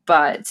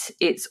 But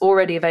it's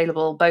already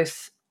available.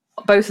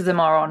 Both of them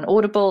are on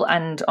Audible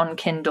and on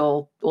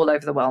Kindle all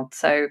over the world.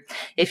 So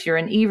if you're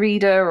an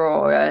e-reader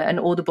or an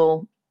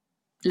Audible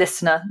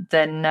listener,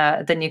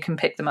 then you can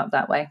pick them up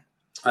that way.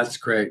 That's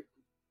great.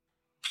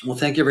 Well,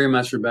 thank you very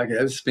much,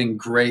 Rebecca. It's been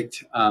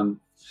great.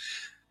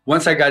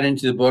 Once I got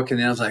into the book, and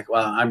then I was like,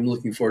 wow, I'm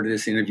looking forward to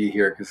this interview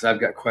here, because I've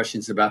got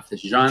questions about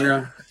this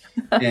genre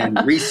and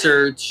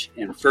research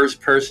and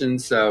first person.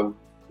 So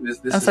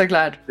I'm so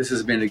glad. This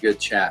has been a good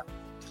chat.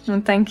 Well,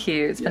 thank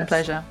you. It's been a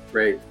pleasure.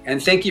 Great.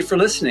 And thank you for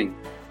listening.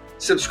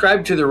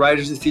 Subscribe to the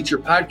Writers of the Future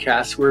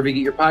podcast wherever you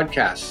get your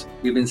podcasts.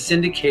 We've been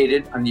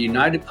syndicated on the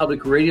United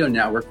Public Radio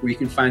Network, where you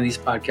can find these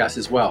podcasts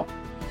as well.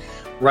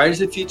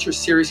 Writers of the Future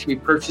series can be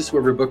purchased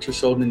wherever books are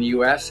sold in the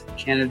U.S.,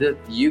 Canada,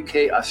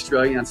 UK,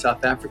 Australia, and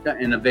South Africa,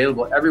 and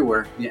available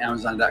everywhere via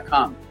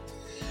Amazon.com.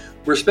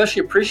 We're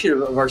especially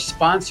appreciative of our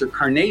sponsor,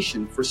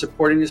 Carnation, for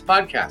supporting this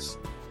podcast.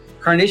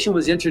 Carnation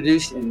was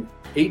introduced in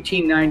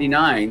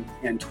 1899,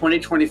 and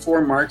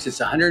 2024 marks its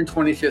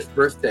 125th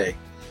birthday.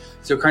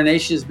 So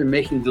Carnation has been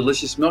making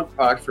delicious milk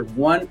product for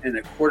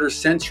 1.25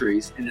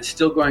 centuries and is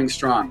still going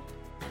strong.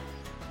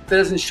 If that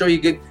doesn't show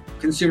you good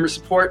consumer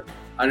support,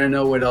 I don't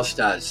know what else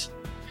does.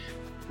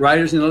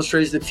 Writers and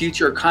Illustrators of the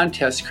Future are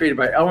contests created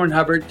by L. Ron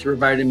Hubbard to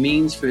provide a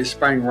means for the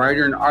aspiring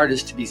writer and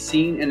artist to be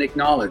seen and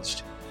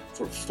acknowledged.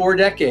 For 4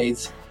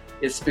 decades,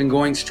 it's been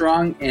going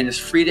strong and is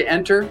free to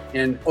enter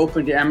and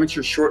open to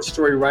amateur short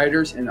story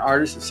writers and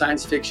artists of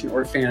science fiction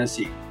or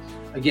fantasy.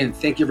 Again,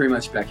 thank you very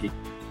much, Becky.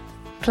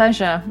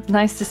 Pleasure.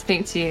 Nice to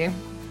speak to you.